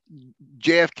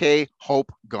 JFK,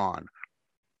 hope gone.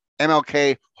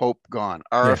 MLK, hope gone.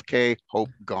 RFK, hope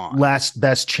gone. Last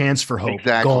best chance for hope,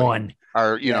 gone.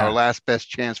 Our last best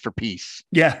chance for peace.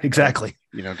 Yeah, exactly.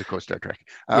 To quote Star Trek.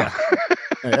 I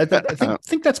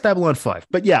think that's Babylon 5.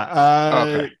 But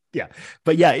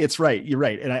it's right. You're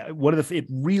right. And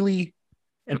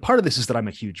and part of this is that I'm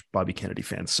a huge Bobby Kennedy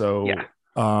fan. So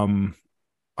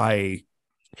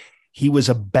he was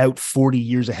about 40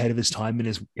 years ahead of his time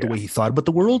in the way he thought about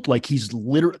the world. Like he's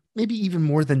literally, maybe even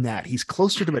more than that. He's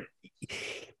closer to it.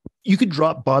 You could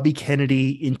drop Bobby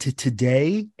Kennedy into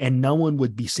today and no one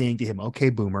would be saying to him, okay,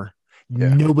 boomer.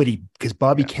 Nobody, because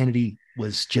Bobby Kennedy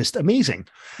was just amazing.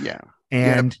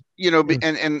 And,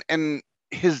 and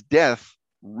his death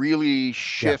really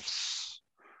shifts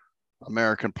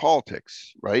American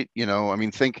politics, right?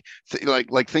 Thinking,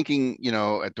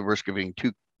 at the risk of being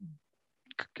too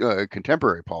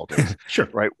contemporary politics. Sure.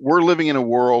 Right. We're living in a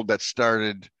world that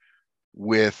started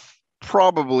with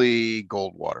probably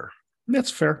Goldwater.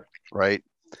 That's fair. Right.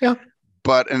 Yeah.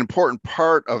 But an important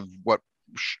part of what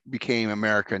became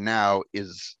America now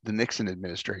is the Nixon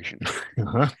administration.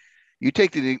 You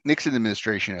take the Nixon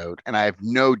administration out, and I have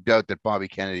no doubt that Bobby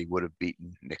Kennedy would have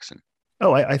beaten Nixon.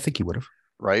 Oh, I think he would have.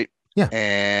 Right. Yeah.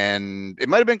 And it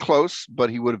might have been close,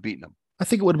 but he would have beaten him. I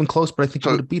think it would have been close, but I think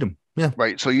he would have beat him. Yeah.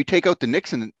 Right. So you take out the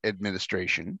Nixon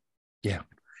administration. Yeah.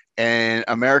 And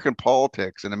American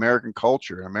politics and American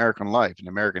culture and American life and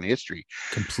American history.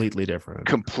 Completely different.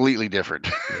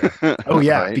 Yeah. Oh,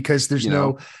 yeah. Right? Because there's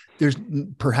no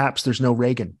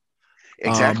Reagan.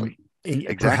 Exactly.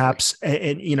 Perhaps,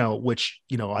 and which,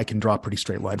 I can draw a pretty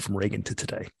straight line from Reagan to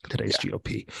today's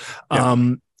GOP.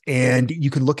 And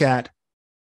you can look at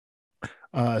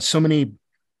so many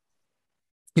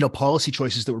policy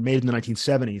choices that were made in the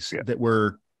 1970s that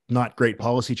were not great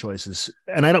policy choices.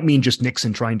 And I don't mean just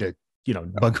Nixon trying to,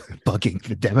 bugging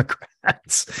the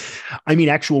Democrats. I mean,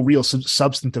 actual real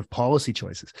substantive policy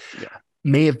choices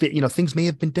may have been, things may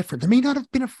have been different. There may not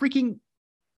have been a freaking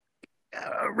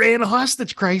ran a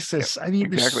hostage crisis. I mean,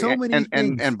 there's Exactly. so many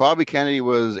things. And Bobby Kennedy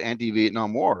was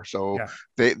anti-Vietnam War, so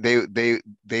Yeah.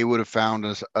 they would have found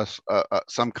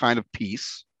some kind of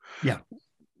peace Yeah.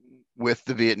 with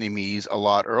the Vietnamese a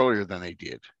lot earlier than they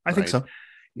did. I think Right? so.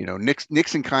 You know,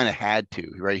 Nixon kind of had to,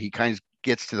 right? He kind of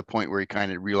gets to the point where he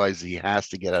kind of realizes he has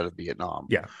to get out of Vietnam.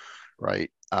 Yeah.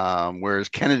 Right. Whereas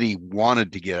Kennedy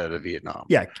wanted to get out of Vietnam.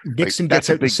 Yeah. Nixon Like, gets that's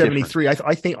a out in big 73.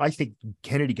 I think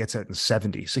Kennedy gets out in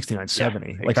 70, 69,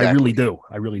 70. Yeah, Like, I exactly. really do.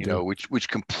 I really You do. know, which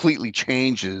completely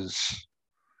changes,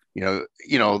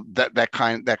 that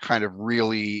kind of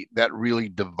really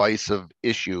divisive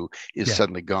issue is Yeah.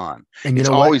 suddenly gone. And you It's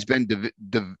know what? always been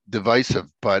divisive,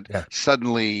 but Yeah.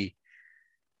 suddenly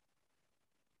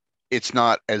it's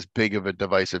not as big of a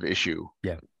divisive issue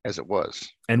Yeah. as it was.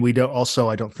 And we don't also,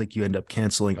 I don't think you end up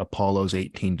canceling Apollo's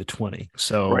 18 to 20.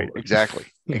 So, Right. Exactly.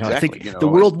 I think Exactly. the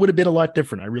world would have been a lot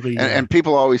different. I really, and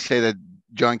people always say that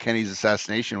John Kennedy's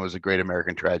assassination was a great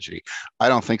American tragedy. I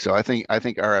don't think so. I think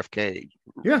RFK,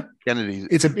 yeah, Kennedy's,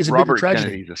 it's a Robert bigger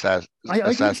tragedy. Kennedy's I agree with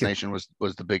you. assassination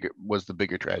was the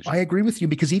bigger tragedy. I agree with you,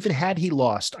 because even had he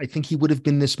lost, I think he would have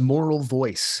been this moral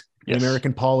voice in Yes.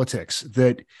 American politics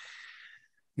that,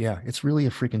 yeah, it's really a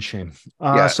freaking shame.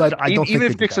 Yeah. So I don't even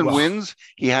think if Nixon wins,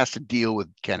 he has to deal with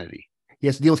Kennedy. he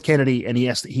has to deal with Kennedy, and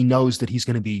he knows that he's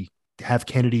going to have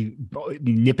Kennedy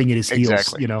nipping at his heels.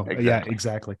 Exactly. Exactly. Yeah,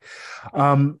 exactly.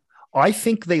 I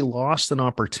think they lost an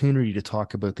opportunity to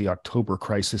talk about the October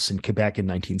crisis in Quebec in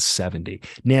 1970.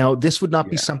 Now, this would not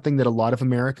be something that a lot of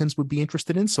Americans would be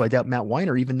interested in, so I doubt Matt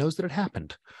Weiner even knows that it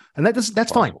happened, and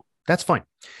that's fine. That's fine.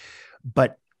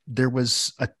 But there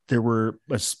were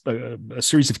a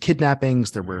series of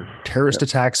kidnappings. There were terrorist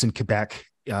attacks in Quebec.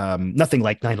 Nothing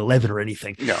like 9/11 or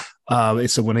anything. No.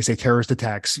 So when I say terrorist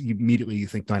attacks, you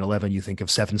think 9/11, you think of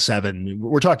 7/7.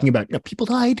 We're talking about people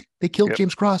died. They killed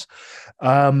James Cross.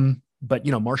 But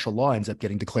martial law ends up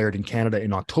getting declared in Canada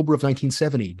in October of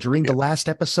 1970 during the last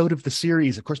episode of the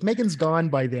series. Of course, Megan's gone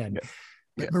by then,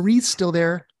 but Marie's still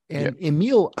there. And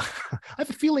Emile, I have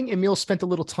a feeling Emile spent a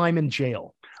little time in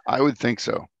jail. I would think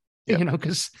so.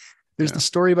 Because there's the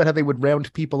story about how they would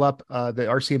round people up. The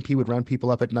RCMP would round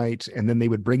people up at night, and then they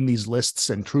would bring these lists,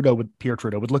 and Pierre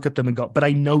Trudeau would look at them and go, "But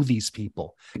I know these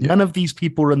people. None of these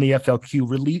people are in the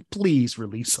FLQ. Please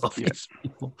release all these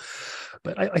people."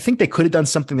 But I think they could have done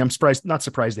something. I'm not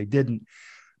surprised they didn't.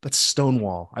 But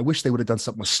Stonewall, I wish they would have done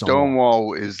something with Stonewall.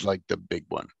 Stonewall is like the big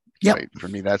one. Yeah. Right? For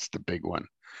me, that's the big one.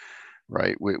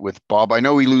 Right. With Bob, I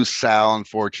know we lose Sal,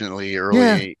 unfortunately,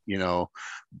 early,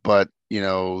 but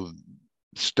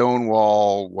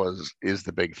Stonewall is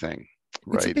the big thing,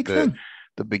 right? It's a big thing.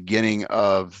 The beginning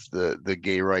of the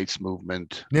gay rights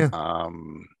movement. Yeah. I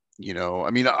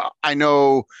mean, I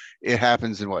know it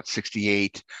happens in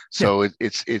 68. So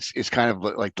it's kind of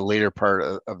like the later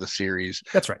part of the series.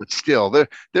 That's right. But still, there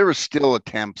were still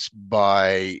attempts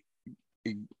by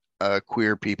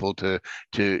queer people to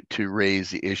raise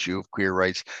the issue of queer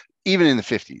rights, even in the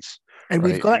 50s. And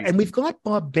we've got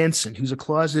Bob Benson, who's a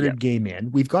closeted gay man.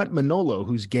 We've got Manolo,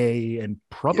 who's gay and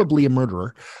probably a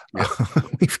murderer. We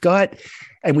had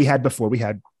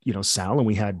Sal, and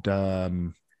we had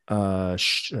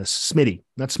Smitty,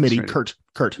 not Smitty, Kurt.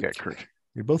 Yeah, Kurt.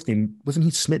 They're both named, wasn't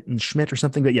he Smith and Schmidt or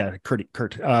something? But yeah, Kurt.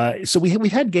 So we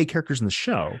had gay characters in the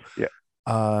show. Yeah.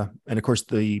 And of course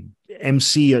the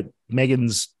MC at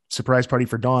Megan's surprise party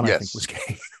for Dawn, I think, was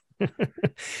gay.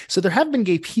 So there have been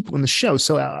gay people in the show.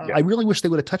 So I really wish they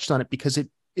would have touched on it, because it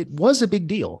was a big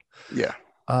deal. Yeah.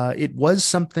 It was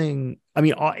something. I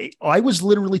mean, I was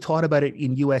literally taught about it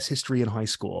in U.S. history in high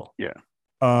school. Yeah.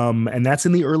 And that's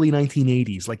in the early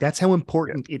 1980s. Like, that's how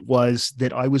important it was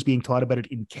that I was being taught about it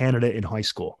in Canada in high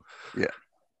school.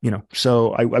 Yeah.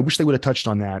 So I wish they would have touched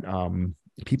on that.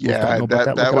 People don't know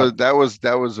about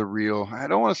that was a real, I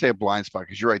don't want to say a blind spot,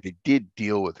 because you're right, they did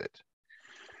deal with it.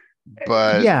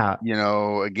 But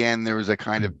again, there was a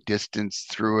kind of distance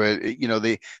through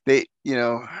it. They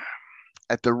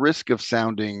at the risk of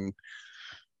sounding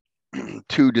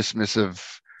too dismissive,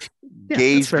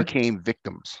 gays became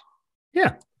victims.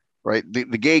 Yeah. Right.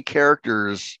 The gay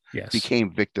characters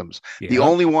became victims. Yeah. The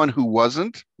only one who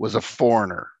wasn't was a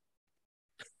foreigner.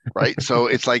 Right. So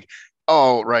it's like,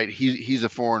 oh, right, he's a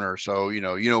foreigner, so you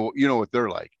know what they're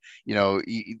like.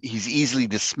 He's easily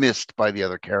dismissed by the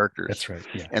other characters. That's right.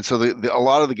 Yeah. And so a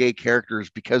lot of the gay characters,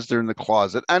 because they're in the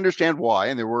closet, I understand why,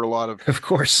 and there were a lot of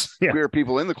course, queer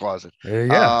people in the closet.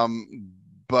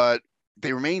 But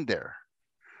they remained there.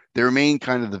 They remain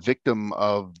kind of the victim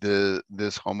of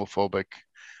this homophobic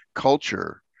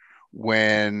culture,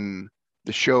 when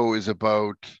the show is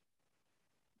about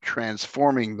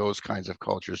transforming those kinds of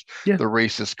cultures, the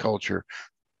racist culture,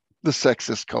 the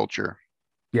sexist culture.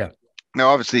 Yeah. Now,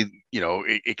 obviously,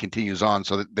 it continues on,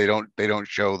 so that they don't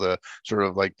show the sort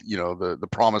of like, the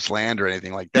promised land or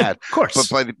anything like that. Of course.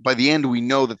 But by the end, we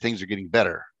know that things are getting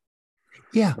better.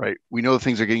 Yeah. Right. We know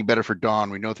things are getting better for Dawn.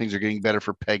 We know things are getting better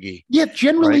for Peggy. Yeah.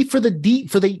 Generally, right? for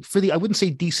the I wouldn't say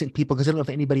decent people, because I don't know if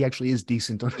anybody actually is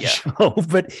decent on the show,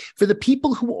 but for the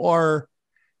people who are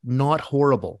not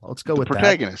horrible, let's go with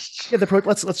protagonists. That. Yeah.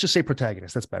 Let's just say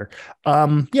protagonists. That's better.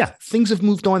 Things have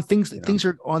moved on. Things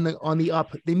are on the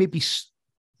up. They may be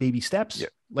baby steps,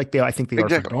 like I think they are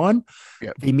for Dawn.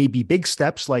 Yeah. They may be big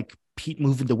steps, like Pete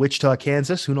moving to Wichita,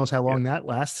 Kansas. Who knows how long that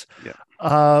lasts?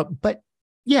 Yeah. But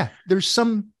yeah, there's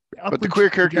some. But the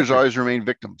queer characters always remain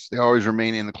victims. They always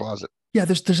remain in the closet. Yeah,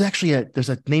 there's actually a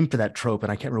name for that trope,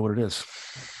 and I can't remember what it is.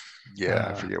 Yeah,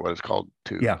 I forget what it's called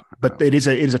too. Yeah, but it is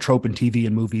a trope in TV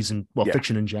and movies and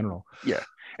fiction in general. Yeah,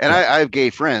 and I have gay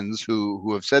friends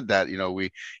who have said that.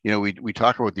 We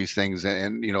talk about these things,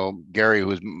 and Gary, who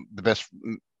was the best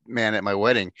man at my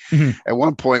wedding, at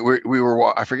one point we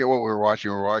were I forget what we were watching.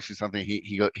 We were watching something.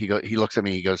 He looks at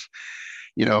me. He goes,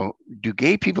 do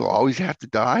gay people always have to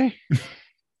die?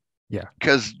 Yeah,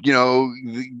 because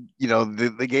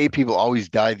the gay people always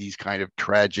die these kind of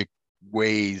tragic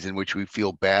ways in which we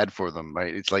feel bad for them,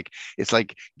 right? It's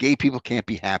like gay people can't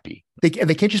be happy. They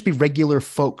can't just be regular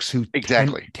folks who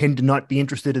tend to not be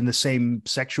interested in the same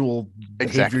sexual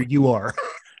behavior you are.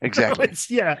 Exactly.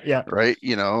 Yeah. Right.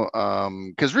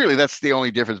 Because really that's the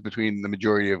only difference between the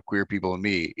majority of queer people and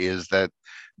me, is that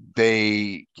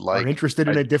they are interested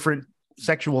in a different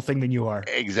sexual thing than you are.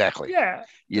 Exactly. Yeah.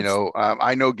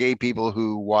 I know gay people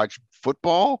who watch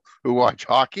football, who watch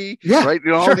hockey. Yeah. Right.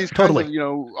 All these kinds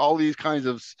of, all these kinds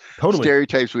of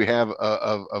stereotypes we have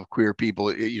of queer people,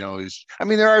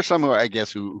 there are some who I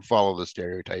guess who follow the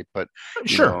stereotype, but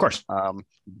of course.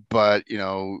 But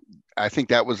I think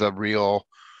that was a real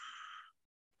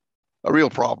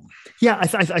problem. Yeah, I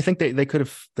think they could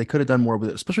have done more with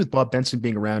it, especially with Bob Benson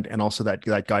being around, and also that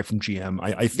guy from GM.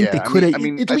 I think they could have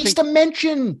at least a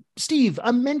mention, Steve,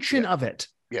 of it.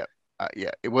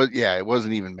 Yeah, it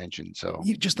wasn't even mentioned. So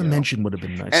just a mention would have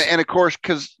been nice. And of course,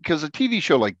 because a TV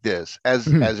show like this, as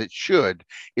it should,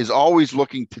 is always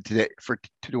looking to today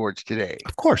towards today.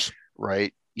 Of course,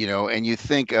 right? And when you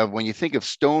think of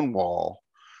Stonewall,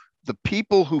 the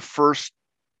people who first,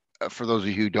 for those of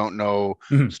you who don't know,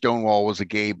 Stonewall was a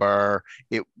gay bar.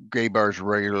 Gay bars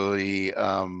regularly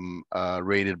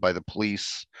raided by the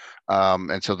police,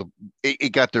 and so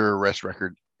it got their arrest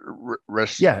record. It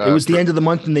was the end of the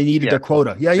month, and they needed their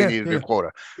quota. They needed their quota.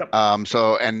 Yep.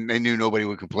 So, and they knew nobody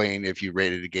would complain if you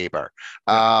raided a gay bar.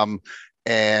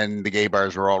 And the gay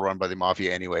bars were all run by the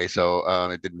mafia anyway, so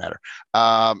it didn't matter.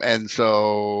 And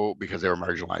so, because they were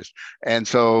marginalized, and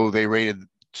so they raided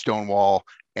Stonewall,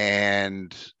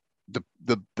 and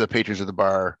the patrons of the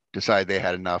bar decided they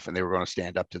had enough, and they were going to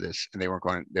stand up to this, and they weren't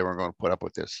going to put up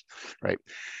with this, right?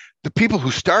 The people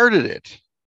who started it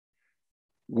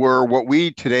were what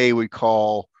we today would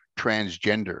call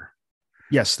transgender.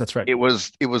 Yes, that's right. It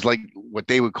was like what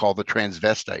they would call the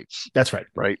transvestites. That's right.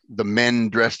 Right. The men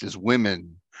dressed as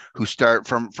women who start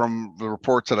from the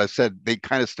reports that I said, they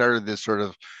kind of started this sort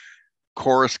of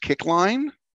chorus kick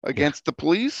line against the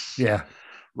police. Yeah.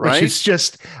 Right. Which is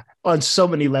just on so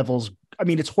many levels. I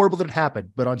mean, it's horrible that it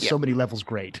happened, but on so many levels,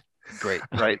 great.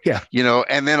 Right. Yeah.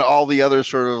 And then all the other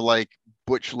sort of like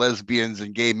butch lesbians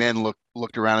and gay men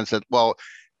looked around and said, well,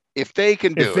 if they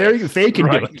can do it, if they can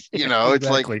do it,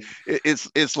 exactly.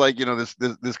 It's like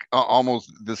this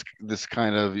almost this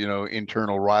kind of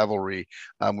internal rivalry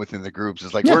within the groups.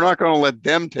 It's like we're not going to let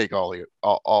them take all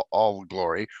the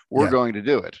glory. We're going to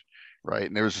do it, right?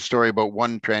 And there was a story about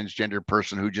one transgender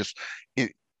person who just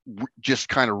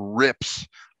kind of rips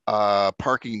a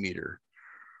parking meter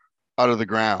out of the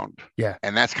ground. Yeah,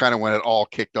 and that's kind of when it all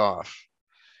kicked off.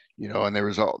 And there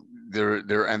was there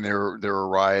were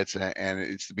riots, and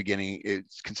it's the beginning.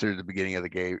 It's considered the beginning of the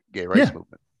gay rights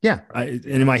movement. Yeah, and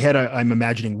in my head, I'm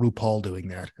imagining RuPaul doing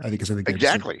that. I think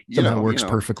exactly. Somehow it works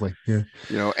perfectly. Yeah.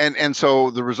 And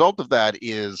so the result of that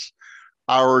is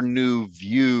our new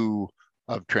view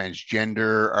of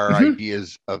transgender, our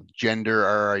ideas of gender,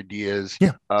 our ideas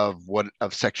of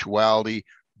sexuality,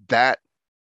 that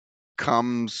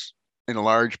comes in a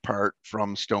large part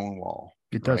from Stonewall.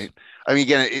 It does. Right? I mean,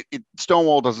 again,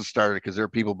 Stonewall doesn't start it because there are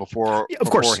people before. Of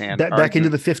course, back into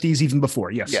the 50s, even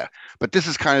before. Yes. Yeah, but this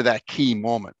is kind of that key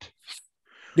moment.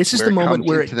 This is the moment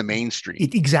where into the mainstream.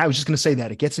 Exactly. I was just going to say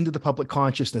that it gets into the public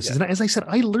consciousness. And as I said,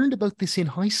 I learned about this in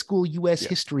high school U.S.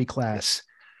 history class.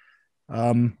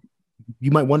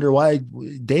 you might wonder why,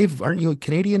 Dave, aren't you a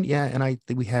Canadian? Yeah. And I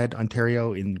think we had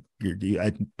Ontario in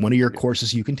one of your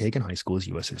courses you can take in high school is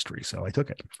U.S. history. So I took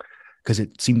it because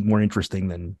it seemed more interesting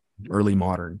than early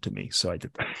modern to me. So I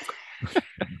did that.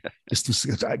 Just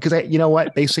because you know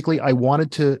what, basically I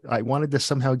wanted to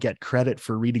somehow get credit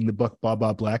for reading the book Baa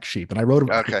Black Sheep, and I wrote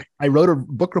a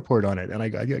book report on it, and I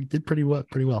did pretty well.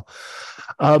 You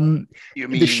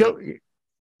mean the show?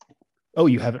 Oh,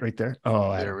 you have it right there.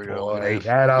 Oh, there we go. Boy.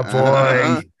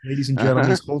 Ladies and gentlemen,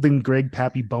 he's holding Greg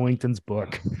Pappy Bowington's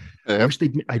book. Yep.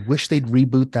 I wish they'd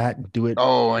reboot that and do it.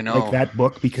 Oh, I know, like that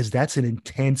book, because that's an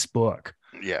intense book.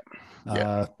 Yeah.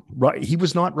 He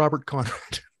was not Robert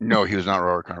Conrad. No, he was not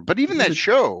Robert Conrad. But even that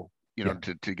show,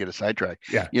 to get a sidetrack,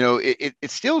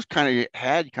 it still kind of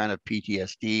had kind of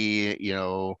PTSD,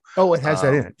 Oh, it has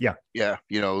that in it. Yeah. Yeah.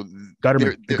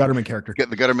 Gutterman, the Gutterman character.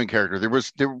 The Gutterman character. There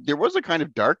was a kind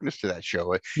of darkness to that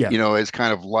show. As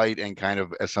kind of light and kind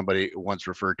of, as somebody once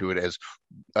referred to it as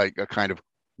like a kind of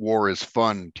war is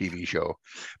fun TV show.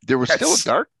 There was still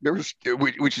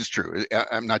which is true.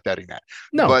 I'm not doubting that.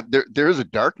 No, but there is a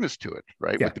darkness to it,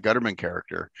 right? With the Gutterman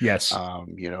character. Yes.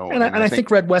 And I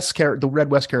think Red West character,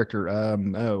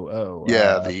 Sergeant.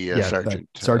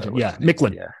 Sergeant.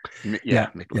 Micklin.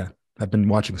 Yeah. Micklin. Yeah. I've been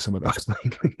watching some of those.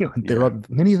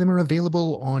 Many of them are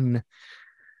available on.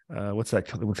 What's that?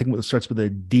 The thing that starts with a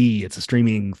D. It's a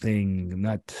streaming thing.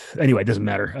 Anyway, it doesn't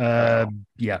matter.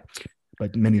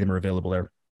 But many of them are available there.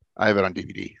 I have it on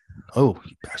DVD. Oh,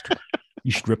 you bastard!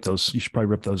 You should rip those. You should probably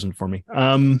rip those in for me.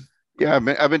 I've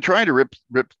been trying to rip.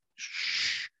 I've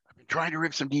been trying to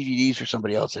rip some DVDs for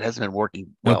somebody else. It hasn't been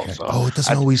working well. Okay. So it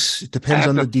doesn't always. It depends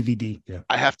on the DVD. Yeah.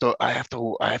 I have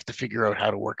to figure out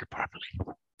how to work it properly.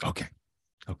 Okay.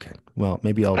 Well,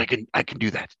 maybe I can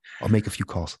do that. I'll make a few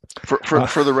calls.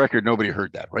 For the record, nobody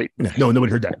heard that, right? No,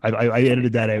 nobody heard that. I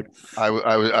edited that out.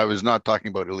 I was not talking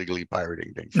about illegally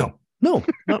pirating things. No,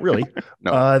 not really.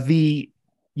 No.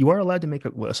 You are allowed to make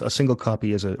a single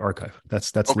copy as an archive.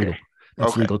 That's okay. legal.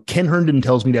 That's legal. Ken Herndon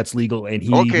tells me that's legal, and he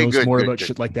knows more about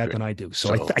shit like that than I do.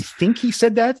 So I think he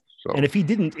said that. And if he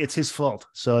didn't, it's his fault.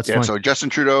 So it's fine. So Justin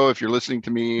Trudeau, if you're listening to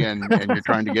me and you're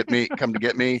trying to come to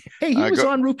get me. Hey, he was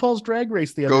on RuPaul's Drag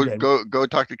Race the other day. Go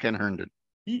talk to Ken Herndon.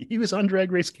 He was on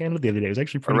Drag Race Canada the other day. It was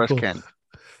actually pretty cool. Ken.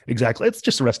 Exactly. It's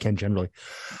just arrest Ken generally.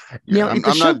 Yeah,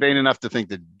 I'm not vain enough to think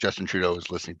that Justin Trudeau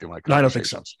is listening to my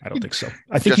conversations. No, I don't think so.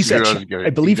 I think I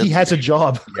believe he has a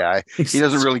job. Yeah, he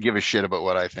doesn't really give a shit about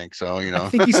what I think. So,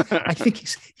 I think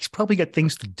he's probably got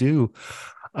things to do.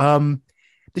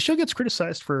 The show gets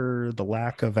criticized for the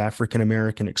lack of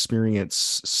African-American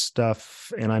experience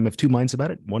stuff, and I'm of two minds about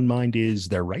it. One mind is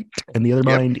they're right, and the other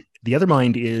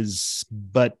mind is,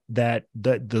 but that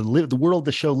the world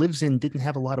the show lives in didn't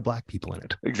have a lot of black people in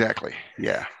it. Exactly.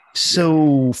 Yeah.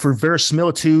 So for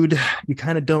verisimilitude, you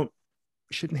kind of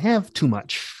shouldn't have too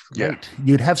much. Right? Yeah.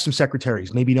 You'd have some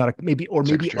secretaries, maybe a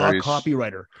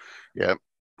copywriter. Yeah.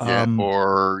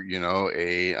 Or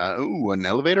an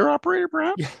elevator operator,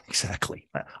 perhaps. Yeah, exactly.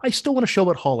 I still want to show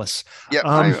about Hollis.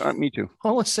 Yeah, me too.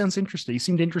 Hollis sounds interesting. He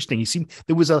seemed interesting.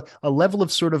 There was a level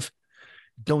of sort of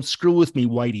don't screw with me,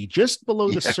 Whitey, just below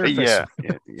the surface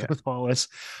with Hollis,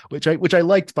 which I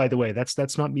liked, by the way.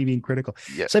 That's not me being critical.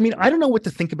 Yeah. So I don't know what to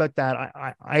think about that.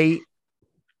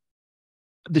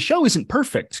 The show isn't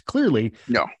perfect, clearly.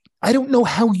 No. I don't know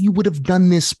how you would have done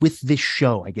this with this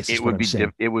show, I guess. It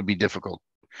would be difficult.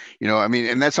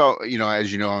 And that's all,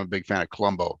 as you know, I'm a big fan of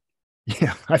Columbo.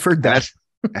 Yeah, I've heard that.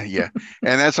 And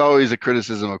that's always a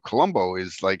criticism of Columbo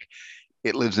is like,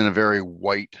 it lives in a very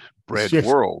white bread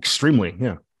world. Extremely,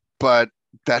 yeah. But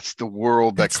that's the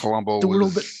world that Columbo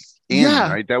was in,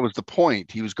 right? That was the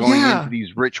point. He was going into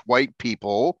these rich white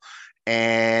people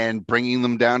and bringing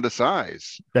them down to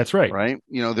size. That's right. Right?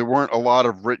 There weren't a lot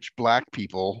of rich black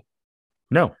people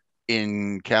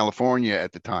in California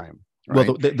at the time. Right?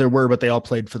 Well, there were, but they all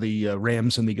played for the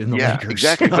Rams and the Lakers.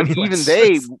 Exactly. But even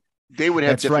they would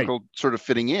have difficult sort of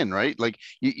fitting in, right? Like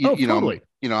totally.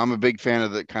 I'm a big fan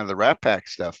of the kind of the Rat Pack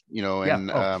stuff,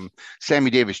 Sammy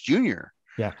Davis Jr.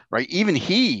 Yeah. Right. Even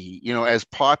he, as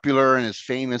popular and as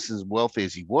famous as wealthy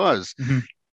as he was,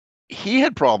 he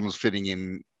had problems fitting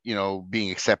in,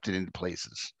 being accepted into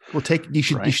places. Well, you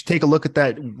should take a look at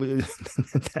that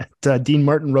Dean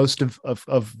Martin roast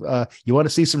of you want to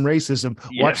see some racism?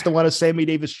 Yeah. Watch the one of Sammy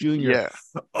Davis Jr. Yeah.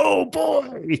 Oh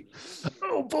boy,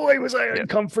 was I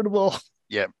uncomfortable.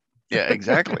 Yeah. Yeah,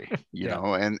 exactly.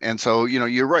 And so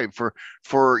you're right for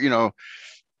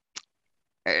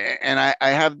and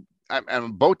I'm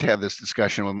about to have this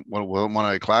discussion with one of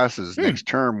my classes next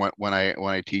term when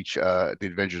I teach the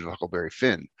Adventures of Huckleberry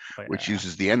Finn, which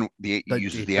uses the N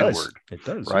word. It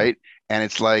does, right? And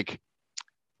it's like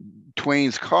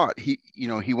Twain's caught. He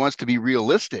wants to be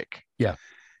realistic. Yeah.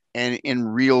 And in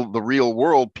the real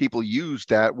world, people use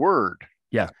that word.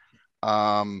 Yeah.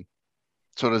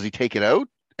 So does he take it out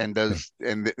and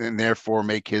therefore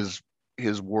make his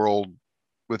world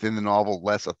within the novel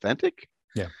less authentic?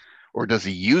 Yeah. Or does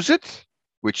he use it?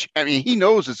 Which, I mean, he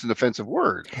knows it's an offensive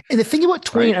word. And the thing about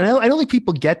Twain, right? And I don't think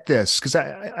people get this because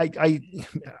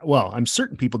I'm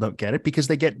certain people don't get it because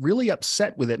they get really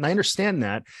upset with it. And I understand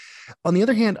that. On the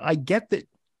other hand, I get that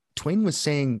Twain was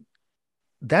saying,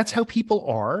 that's how people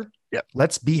are. Yep.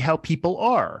 Let's be how people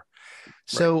are.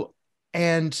 So, right.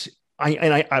 And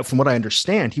I, from what I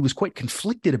understand, he was quite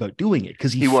conflicted about doing it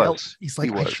because he's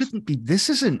like, I shouldn't be, this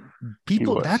isn't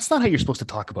people. That's not how you're supposed to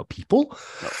talk about people.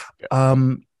 No.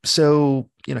 Yeah. So,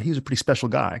 he was a pretty special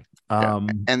guy.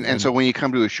 And so when you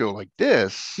come to a show like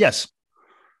this, yes,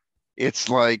 it's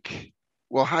like,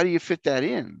 well, how do you fit that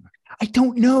in? I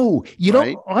don't know.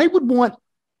 I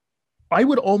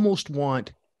would almost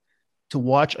want to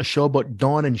watch a show about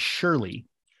Dawn and Shirley.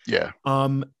 Yeah.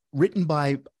 Written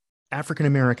by African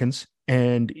Americans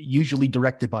and usually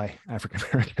directed by African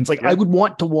Americans. Like, I would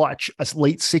want to watch a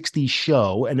late 60s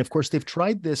show. And of course, they've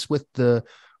tried this with the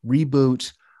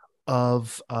reboot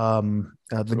of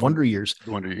the Wonder Years,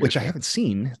 which I haven't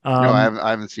seen. No, I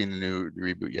haven't seen the new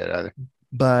reboot yet either.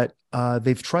 But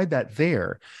they've tried that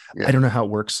there. Yeah. I don't know how it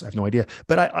works. I have no idea.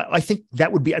 But I think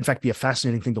that would be, in fact, be a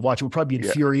fascinating thing to watch. It would probably be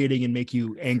infuriating and make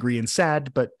you angry and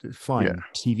sad, but fine. Yeah.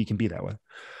 TV can be that way.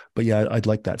 But yeah, I'd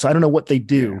like that. So I don't know what they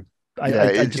do. Yeah.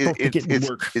 I just don't think it would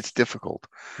work. It's difficult.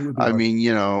 I mean,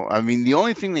 the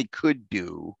only thing they could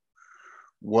do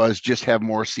was just have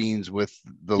more scenes with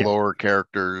the lower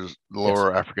characters, the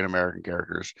lower African American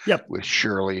characters, with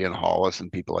Shirley and Hollis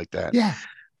and people like that. Yeah.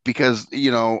 Because,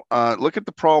 look at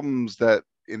the problems that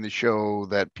in the show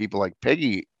that people like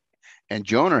Peggy and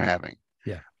Joan are having.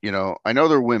 Yeah. I know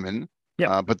they're women,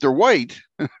 but they're white,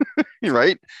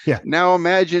 right? Yeah. Now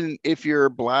imagine if you're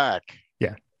black.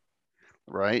 Yeah.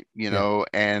 Right.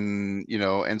 And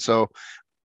so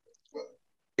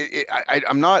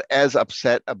I'm not as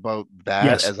upset about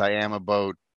that as I am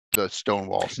about the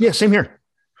Stonewall stuff. Yeah. Same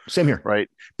here. Right.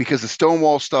 Because the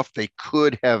Stonewall stuff they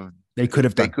could have done. They could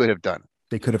have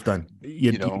done. You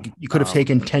could have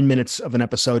taken 10 minutes of an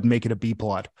episode and make it a B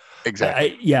plot.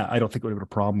 Exactly. I don't think it would have been a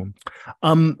problem.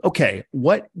 Okay.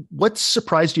 What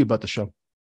surprised you about the show?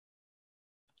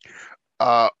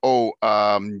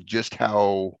 Just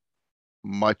how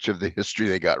much of the history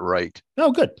they got right.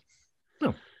 Oh, good.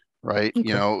 Oh. Right.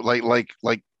 Okay.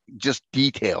 Like just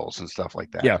details and stuff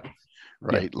like that. Yeah.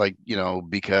 Right. Yeah.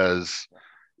 Because,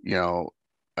 they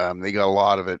got a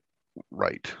lot of it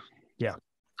right. Yeah.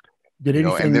 Did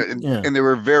anything? And there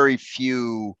were very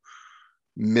few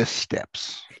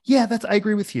missteps. Yeah, I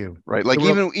agree with you. Right. Like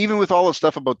even with all the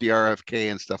stuff about the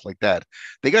RFK and stuff like that,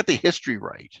 they got the history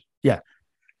right. Yeah.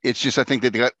 It's just, I think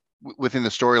that they got within the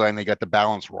storyline, they got the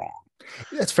balance wrong.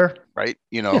 That's fair. Right.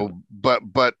 But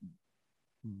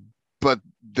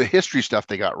the history stuff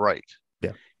they got right.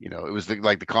 Yeah. It was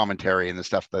the commentary and the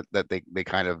stuff that they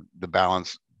kind of, the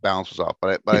balance was off.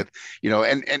 But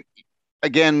and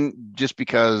again, just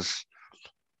because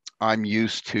I'm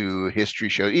used to history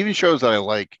shows, even shows that I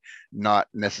like, not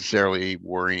necessarily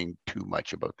worrying too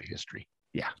much about the history.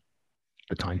 Yeah.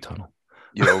 The time tunnel.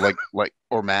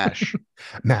 Or MASH.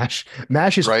 MASH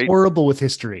is horrible with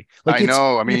history. I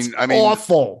know. I mean,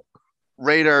 awful.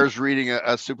 Radar's reading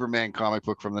a Superman comic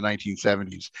book from the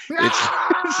 1970s.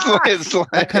 It's like,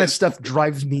 that kind of stuff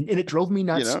drives me, and it drove me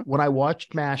nuts when I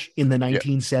watched MASH in the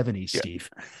 1970s, Steve.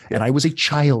 Yeah. And I was a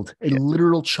child, a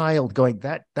literal child, going,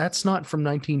 that's not from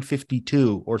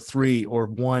 1952 or 3 or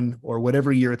 1 or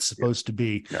whatever year it's supposed to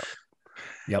be. Yeah.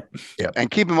 Yep. Yeah. And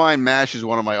keep in mind, MASH is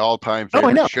one of my all-time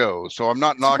favorite shows. So I'm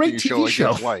not knocking a show I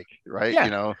just like, right?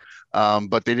 Yeah.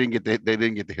 But they didn't get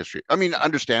the history. I mean,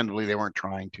 understandably, they weren't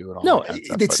trying to at all. No,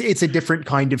 it's a different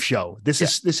kind of show. This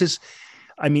is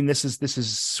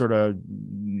sort of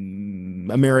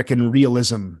American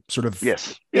realism, sort of.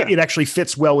 Yes. Yeah. It actually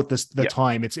fits well with the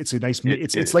time. It's a nice.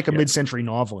 It's like a mid-century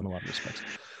novel in a lot of respects.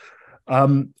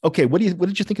 Okay. What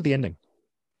did you think of the ending?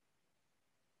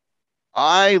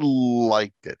 I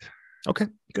liked it. Okay,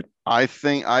 good. I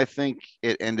think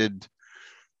it ended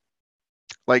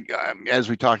like as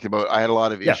we talked about. I had a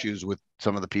lot of issues with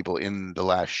some of the people in the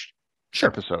last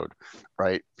episode,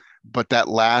 right? But that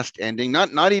last ending,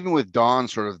 not even with Dawn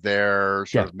sort of there,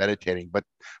 sort of meditating, but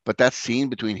that scene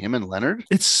between him and Leonard,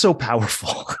 it's so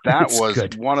powerful. That was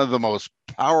good. One of the most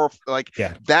powerful.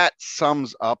 That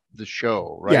sums up the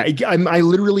show, right? Yeah, I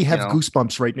literally have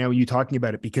goosebumps right now. You talking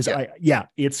about it because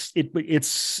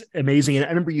it's amazing. And I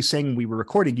remember you saying when we were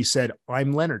recording, you said,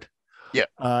 "I'm Leonard." Yeah.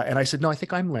 And I said, no, I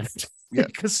think I'm Leonard. Yeah.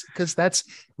 Because that's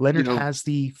Leonard has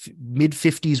the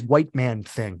mid-50s white man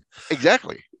thing.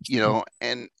 Exactly.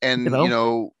 And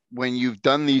when you've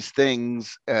done these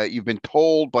things, you've been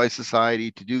told by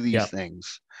society to do these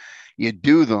things, you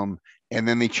do them, and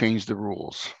then they change the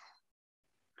rules.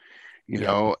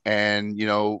 And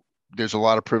there's a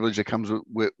lot of privilege that comes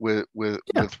with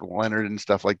Leonard and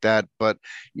stuff like that. But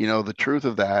the truth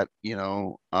of that,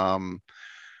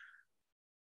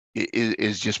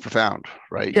 is just profound,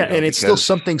 right? Yeah, and it's still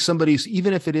something somebody's,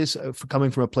 even if it is coming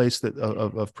from a place that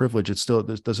of privilege, it still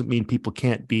doesn't mean people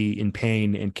can't be in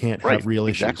pain and can't have real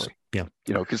issues. Yeah,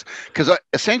 because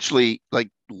essentially, like,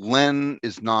 Len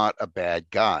is not a bad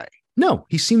guy. No,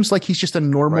 he seems like he's just a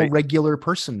normal, regular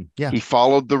person. Yeah, he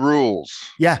followed the rules.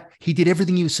 Yeah, he did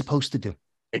everything he was supposed to do.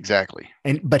 Exactly.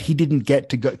 But he didn't get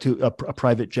to go to a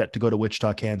private jet to go to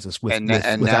Wichita, Kansas with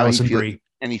Allison Brie,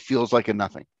 and he feels like a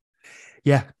nothing.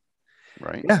 Yeah.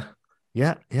 Right.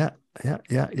 Yeah.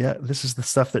 This is the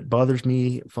stuff that bothers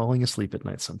me falling asleep at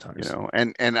night sometimes.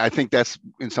 And I think that's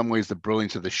in some ways the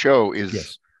brilliance of the show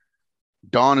is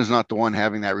Don is not the one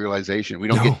having that realization. We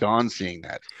don't get Don seeing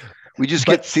that. We just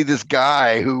get to see this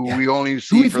guy who we only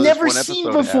see for this one episode. We've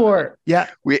never seen before. Yeah.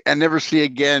 And never see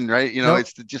again, right?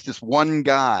 It's just this one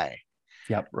guy.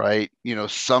 Yep. Right.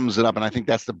 Sums it up. And I think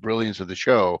that's the brilliance of the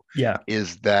show. Yeah.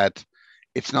 Is that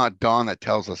it's not Don that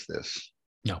tells us this.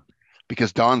 No.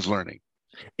 Because Don's learning.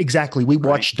 Exactly. We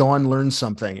watch Don learn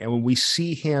something. And when we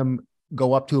see him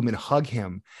go up to him and hug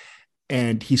him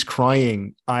and he's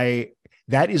crying,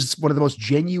 that is one of the most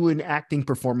genuine acting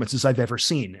performances I've ever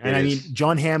seen. And I mean,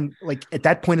 Jon Hamm, like at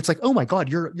that point, it's like, oh my God,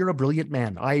 you're a brilliant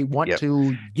man. I want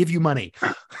to give you money.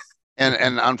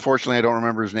 And unfortunately, I don't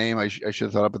remember his name. I should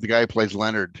have thought of, but the guy who plays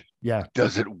Leonard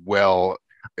does it well.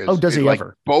 Does he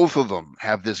ever? Both of them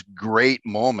have this great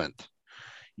moment,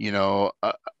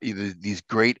 these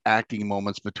great acting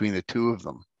moments between the two of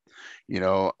them,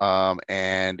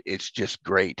 and it's just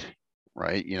great,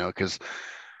 right? Because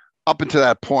up until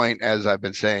that point, as I've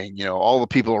been saying, all the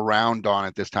people around Don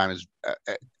at this time has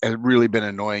really been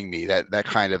annoying me. That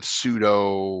kind of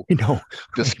pseudo,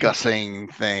 discussing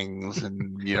things,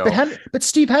 and But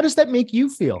Steve, how does that make you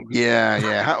feel?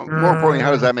 Yeah. More importantly, how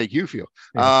does that make you feel?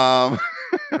 Yeah.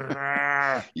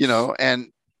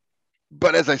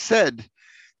 But as I said,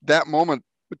 that moment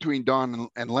between Don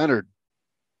and Leonard,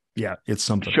 it's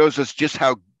something. Shows us just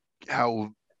how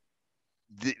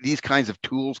these kinds of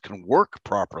tools can work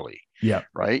properly. Yeah.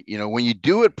 Right. When you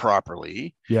do it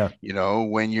properly. Yeah.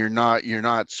 When you're not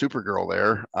Supergirl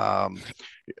there,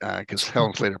 because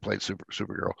Helen Slater played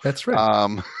Supergirl. That's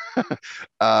right.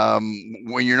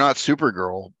 When you're not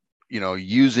Supergirl,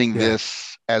 using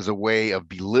this as a way of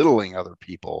belittling other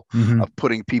people, of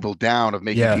putting people down, of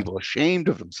making people ashamed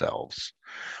of themselves.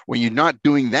 When you're not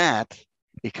doing that,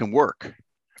 it can work.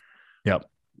 Yep.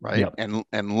 Right. Yep.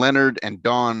 And Leonard and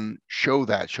Don show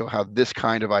how this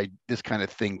kind of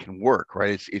thing can work.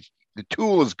 Right. It's the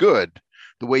tool is good.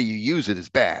 The way you use it is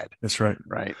bad. That's right.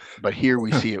 Right. But here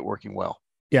we see it working well.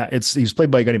 Yeah, he's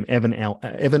played by a guy named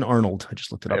Evan Arnold. I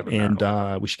just looked it up,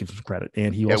 we should give him credit.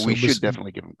 And he also should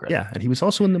definitely give him credit. Yeah, and he was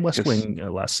also in the West Wing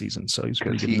last season, so he's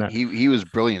pretty good in that. He was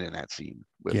brilliant in that scene.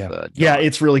 With,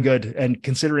 it's really good, and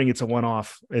considering it's a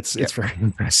one-off, it's very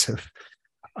impressive.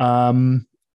 I'm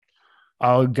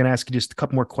gonna ask you just a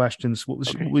couple more questions. What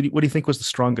do you think was the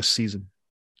strongest season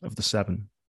of the 7?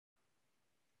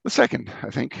 The second,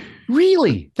 I think.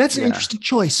 Really? That's an interesting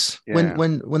choice. Yeah.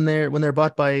 When they're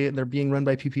bought by, they're being run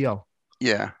by PPL.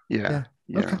 Yeah. Okay.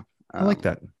 I like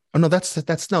that. Oh no, that's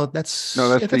season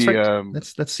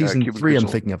 3. I'm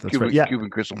thinking of. That's right. Yeah. Cuban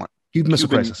Missile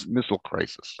Crisis. Missile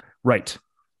Crisis. Right.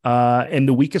 And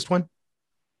the weakest one?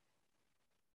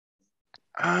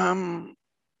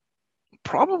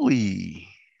 Probably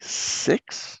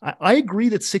 6. I agree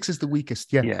that 6 is the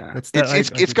weakest. Yeah.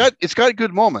 It's got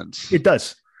good moments. It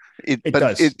does. It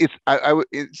does. I would,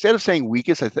 instead of saying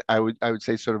weakest, I would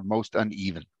say sort of most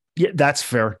uneven. Yeah, that's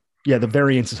fair. Yeah, the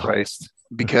variance is highest.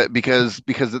 Because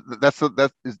that's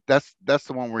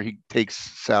the one where he takes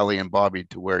Sally and Bobby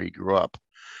to where he grew up.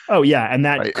 Oh yeah, and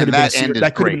that could have been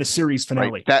the series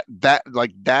finale. Right. That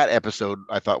episode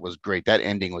I thought was great. That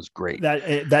ending was great.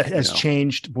 That has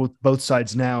changed both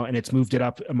sides now, and it's moved it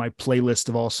up in my playlist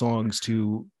of all songs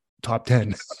to top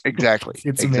 10. Exactly.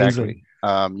 It's amazing.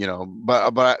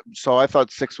 So I thought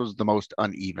 6 was the most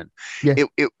uneven. Yeah.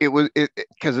 It was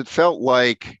because it felt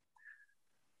like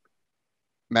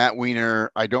Matt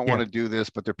Weiner, I don't want to do this,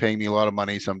 but they're paying me a lot of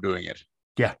money, so I'm doing it.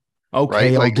 Yeah.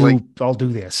 Okay, right? I'll do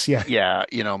this. Yeah. Yeah.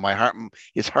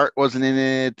 His heart wasn't in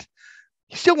it.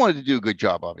 He still wanted to do a good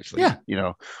job, obviously.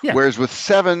 Yeah. Whereas with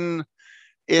 7,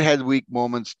 it had weak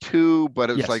moments too, but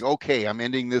it was Yes. like, okay, I'm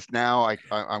ending this now.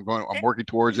 I'm working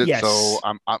towards it. Yes. So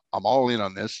I'm all in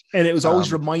on this. And it was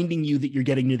always reminding you that you're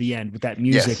getting to the end with that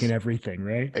music and everything,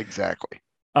 right? Exactly.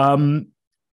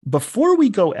 Before we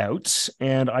go out,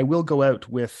 and I will go out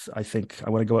with, I think I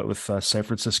want to go out with San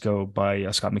Francisco by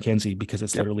Scott McKenzie, because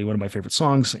it's literally one of my favorite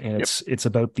songs. And it's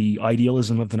about the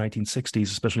idealism of the 1960s,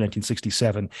 especially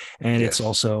 1967. And it's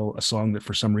also a song that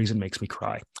for some reason makes me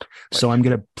cry. Right. So I'm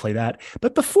going to play that.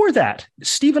 But before that,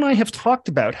 Steve and I have talked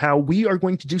about how we are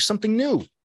going to do something new.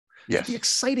 Yes. It's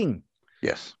exciting.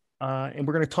 Yes. And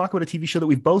we're going to talk about a TV show that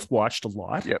we've both watched a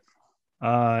lot. Yep.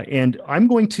 And I'm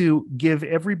going to give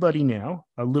everybody now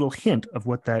a little hint of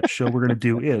what that show we're going to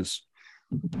do is.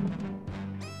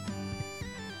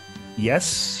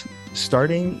 Yes,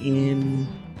 starting in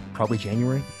probably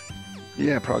January.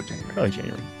 Yeah, probably January. Probably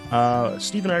January.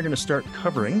 Steve and I are going to start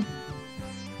covering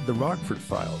the Rockford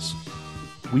Files.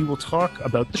 We will talk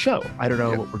about the show. I don't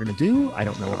know what we're going to do. I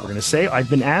don't know what we're going to say.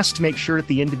 I've been asked to make sure at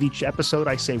the end of each episode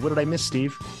I say, what did I miss,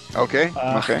 Steve? Okay.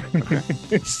 Okay.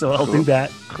 So I'll do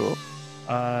that. Cool.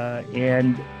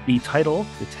 And the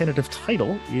tentative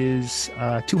title is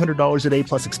 $200 a day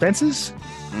plus expenses.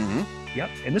 Mm-hmm. Yep.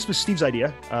 And this was Steve's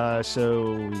idea.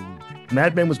 So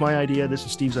Mad Men was my idea. This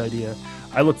was Steve's idea.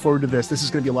 I look forward to this. This is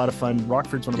going to be a lot of fun.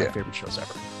 Rockford's one of my favorite shows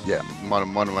ever. Yeah,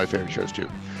 one of my favorite shows too.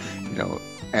 You know,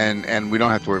 and we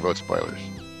don't have to worry about spoilers.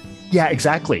 Yeah,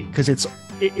 exactly. Because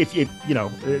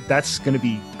if that's going to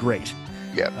be great.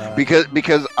 Yeah,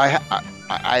 because I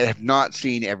have not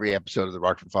seen every episode of the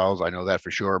Rockford Files. I know that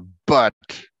for sure, but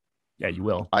yeah, you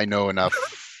will. I know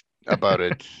enough about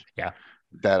it. Yeah,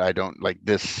 that I don't like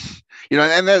this. You know,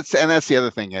 and that's the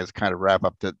other thing as kind of wrap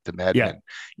up to Mad Men.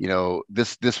 You know,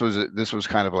 this was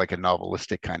kind of like a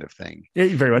novelistic kind of thing. Yeah,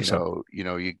 very much so. You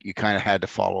know, you kind of had to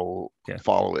follow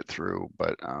it through,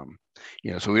 but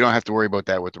you know, so we don't have to worry about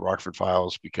that with the Rockford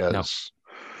Files because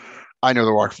I know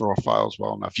the Rockford Files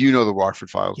well enough. You know the Rockford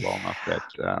Files well enough that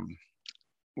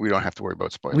we don't have to worry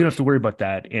about spoilers. We don't have to worry about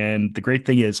that. And the great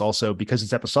thing is also because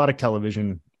it's episodic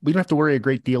television, we don't have to worry a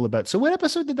great deal about. So what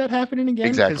episode did that happen in again?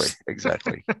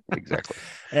 Exactly.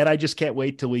 And I just can't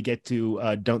wait till we get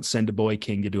to Don't Send a Boy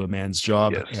King to Do a Man's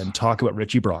Job and talk about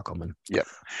Richie Brockelman. Yep.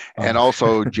 And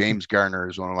also James Garner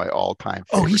is one of my all-time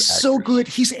favorite he's actors. So good.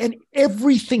 And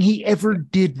everything he ever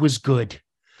did was good.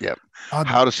 Yep.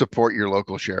 How to Support Your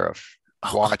Local Sheriff.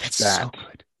 Watch that. So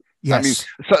good. Yes.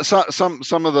 I mean,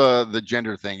 some of the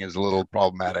gender thing is a little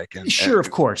problematic, and of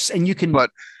course, and you can,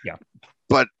 but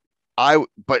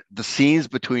the scenes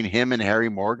between him and Harry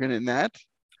Morgan in that,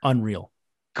 unreal,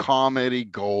 comedy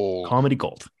gold,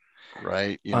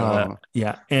 right? You know,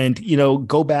 and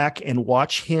go back and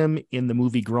watch him in the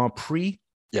movie Grand Prix,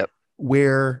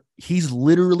 where he's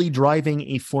literally driving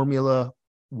a Formula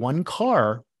One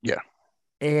car,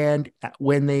 and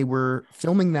when they were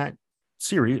filming that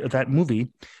movie.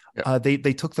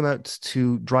 They took them out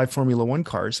to drive Formula One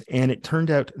cars, and it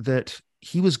turned out that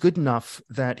he was good enough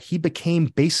that he became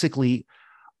basically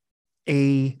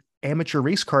a amateur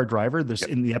race car driver. There's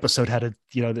in the episode had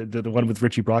the one with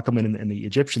Richie Brockelman and the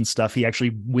Egyptian stuff. He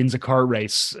actually wins a car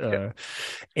race,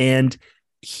 and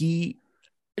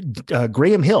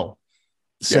Graham Hill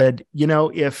said,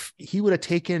 if he would have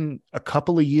taken a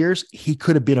couple of years, he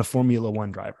could have been a Formula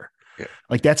One driver.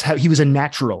 Like that's how he was a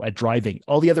natural at driving.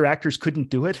 All the other actors couldn't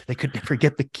do it. They could never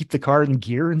keep the car in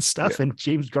gear and stuff. And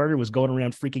James Garner was going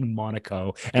around freaking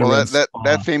Monaco. And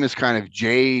that famous kind of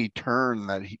J turn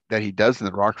that he does in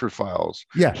the Rockford Files.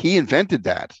 Yeah, he invented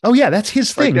that. Oh yeah, that's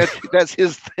his thing. That's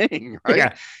his thing, right?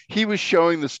 Yeah, he was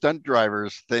showing the stunt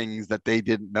drivers things that they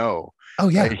didn't know. Oh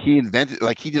yeah, he invented,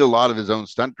 like he did a lot of his own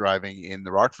stunt driving in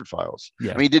the Rockford Files.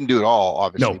 Yeah, I mean he didn't do it all,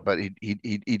 obviously, but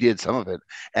he did some of it.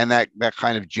 And that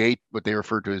kind of J, what they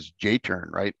refer to as J turn,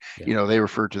 right? Yeah. They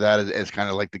refer to that as kind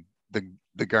of like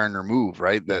the Garner move,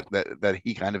 right? That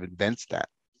he kind of invents that.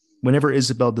 Whenever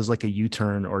Isabel does like a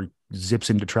U-turn or zips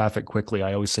into traffic quickly,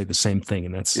 I always say the same thing,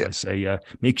 and that's I say,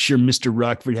 make sure Mr.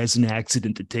 Rockford has an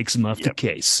accident that takes him off the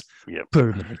case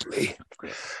permanently.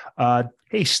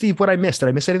 Hey Steve, what I missed? Did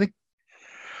I miss anything?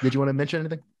 Did you want to mention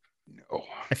anything? No.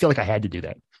 I feel like I had to do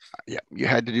that. Yeah, you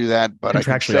had to do that, but I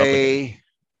can say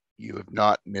you have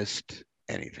not missed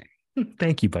anything.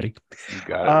 Thank you, buddy. You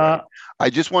got it. Right.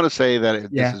 I just want to say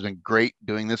that this has been great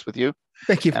doing this with you.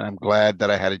 Thank you. And I'm glad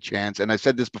that I had a chance. And I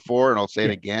said this before, and I'll say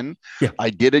it again. Yeah. I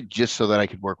did it just so that I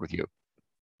could work with you.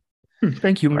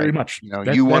 Thank you very much.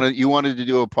 You wanted to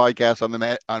do a podcast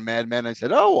on Mad Men. I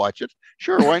said, "Oh, watch it.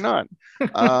 Sure, why not?"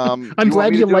 I'm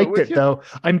glad you liked it, though.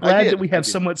 I'm glad that we have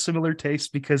somewhat similar tastes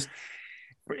because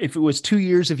if it was 2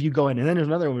 years of you going, and then there's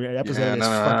another episode of this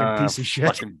fucking piece of shit.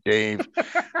 Fucking Dave.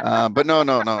 But no.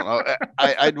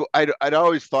 I'd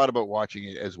always thought about watching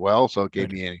it as well, so it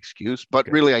gave me an excuse. But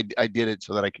really, I did it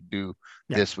so that I could do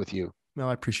this with you. No,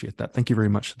 I appreciate that. Thank you very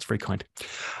much. That's very kind.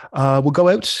 We'll go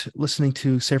out listening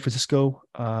to San Francisco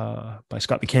by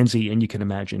Scott McKenzie, and you can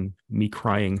imagine me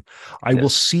crying. I will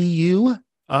see you.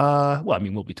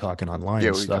 We'll be talking online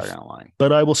and stuff.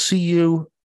 But I will see you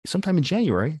sometime in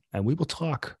January, and we will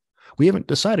talk. We haven't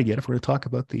decided yet if we're going to talk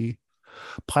about the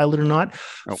pilot or not.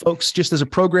 Nope. Folks, just as a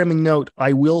programming note,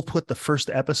 I will put the first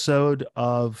episode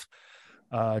of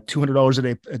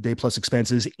 $200 a day plus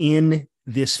expenses in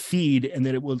this feed, and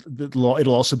then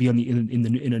it'll also be on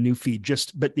in a new feed.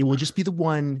 But it will just be the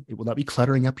one. It will not be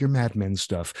cluttering up your Mad Men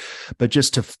stuff, but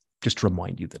just to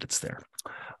remind you that it's there.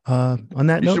 On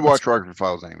that note, you should watch Rockford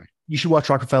Files anyway. You should watch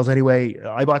Rockford Files anyway.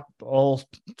 I bought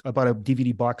a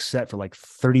DVD box set for like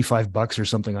 $35 or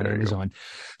something on Amazon.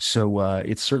 So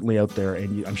it's certainly out there,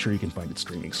 and I'm sure you can find it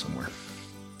streaming somewhere.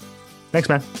 Thanks,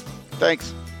 man.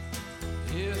 Thanks.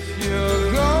 If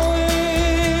you're going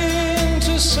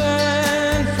to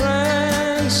San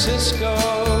Francisco,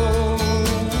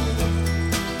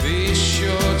 be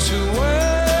sure to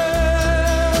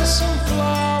wear some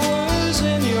flowers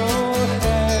in your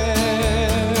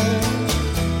hair.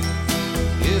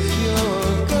 If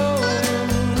you're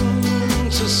going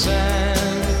to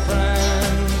San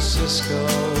Francisco,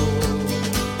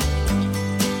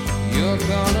 you're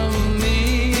gonna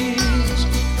meet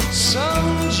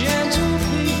some gentle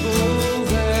people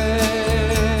there.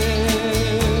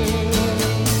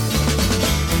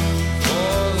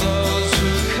 For those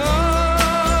who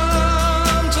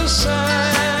come to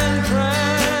San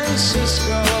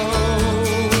Francisco,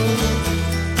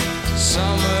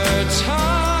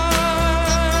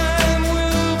 summertime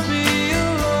will be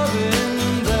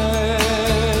a-loving there.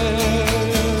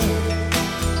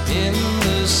 In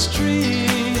the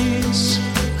streets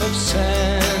of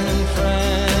San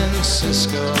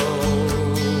Francisco,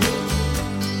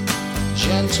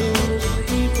 gentle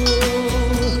people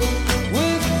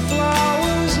with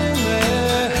flowers in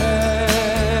their hair.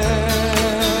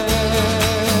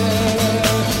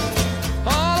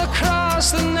 All across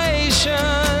the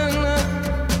nation,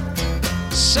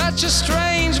 such a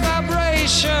strange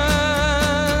vibration,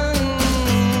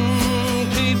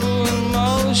 people in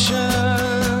motion.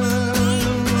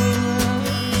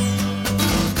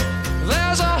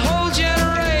 There's a whole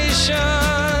generation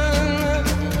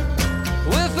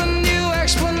with a new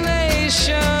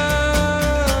explanation.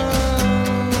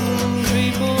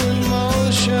 People in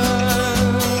motion.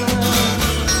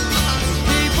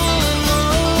 People in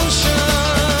motion.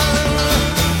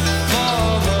 For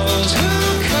those who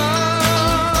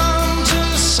come to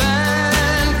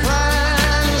San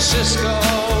Francisco,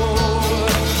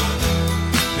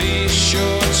 be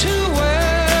sure to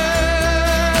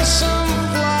wear some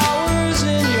flowers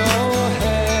in your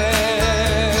hair.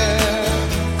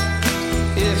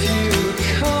 If you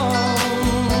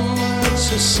come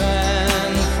to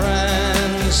San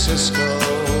Francisco,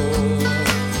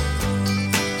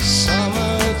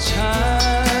 summertime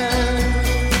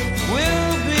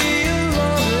will be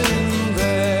a-loving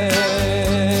there.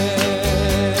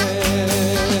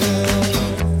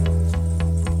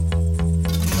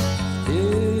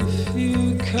 If you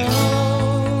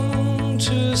come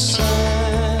to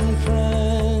San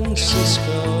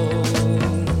Francisco,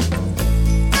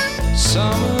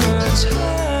 summertime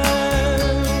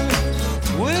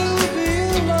will be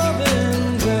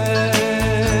a-loving there.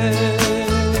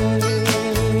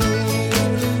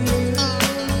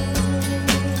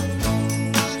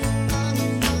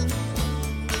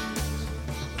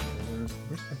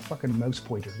 Where's my fucking mouse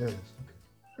pointer? There it is.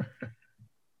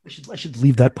 I should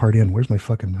leave that part in. Where's my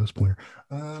fucking mouse pointer?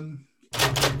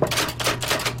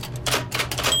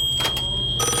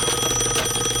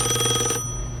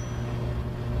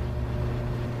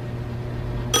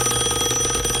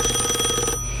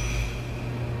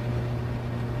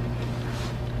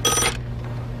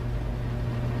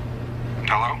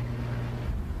 Hello?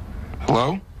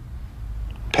 Hello?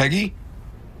 Peggy?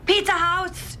 Pizza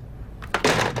House!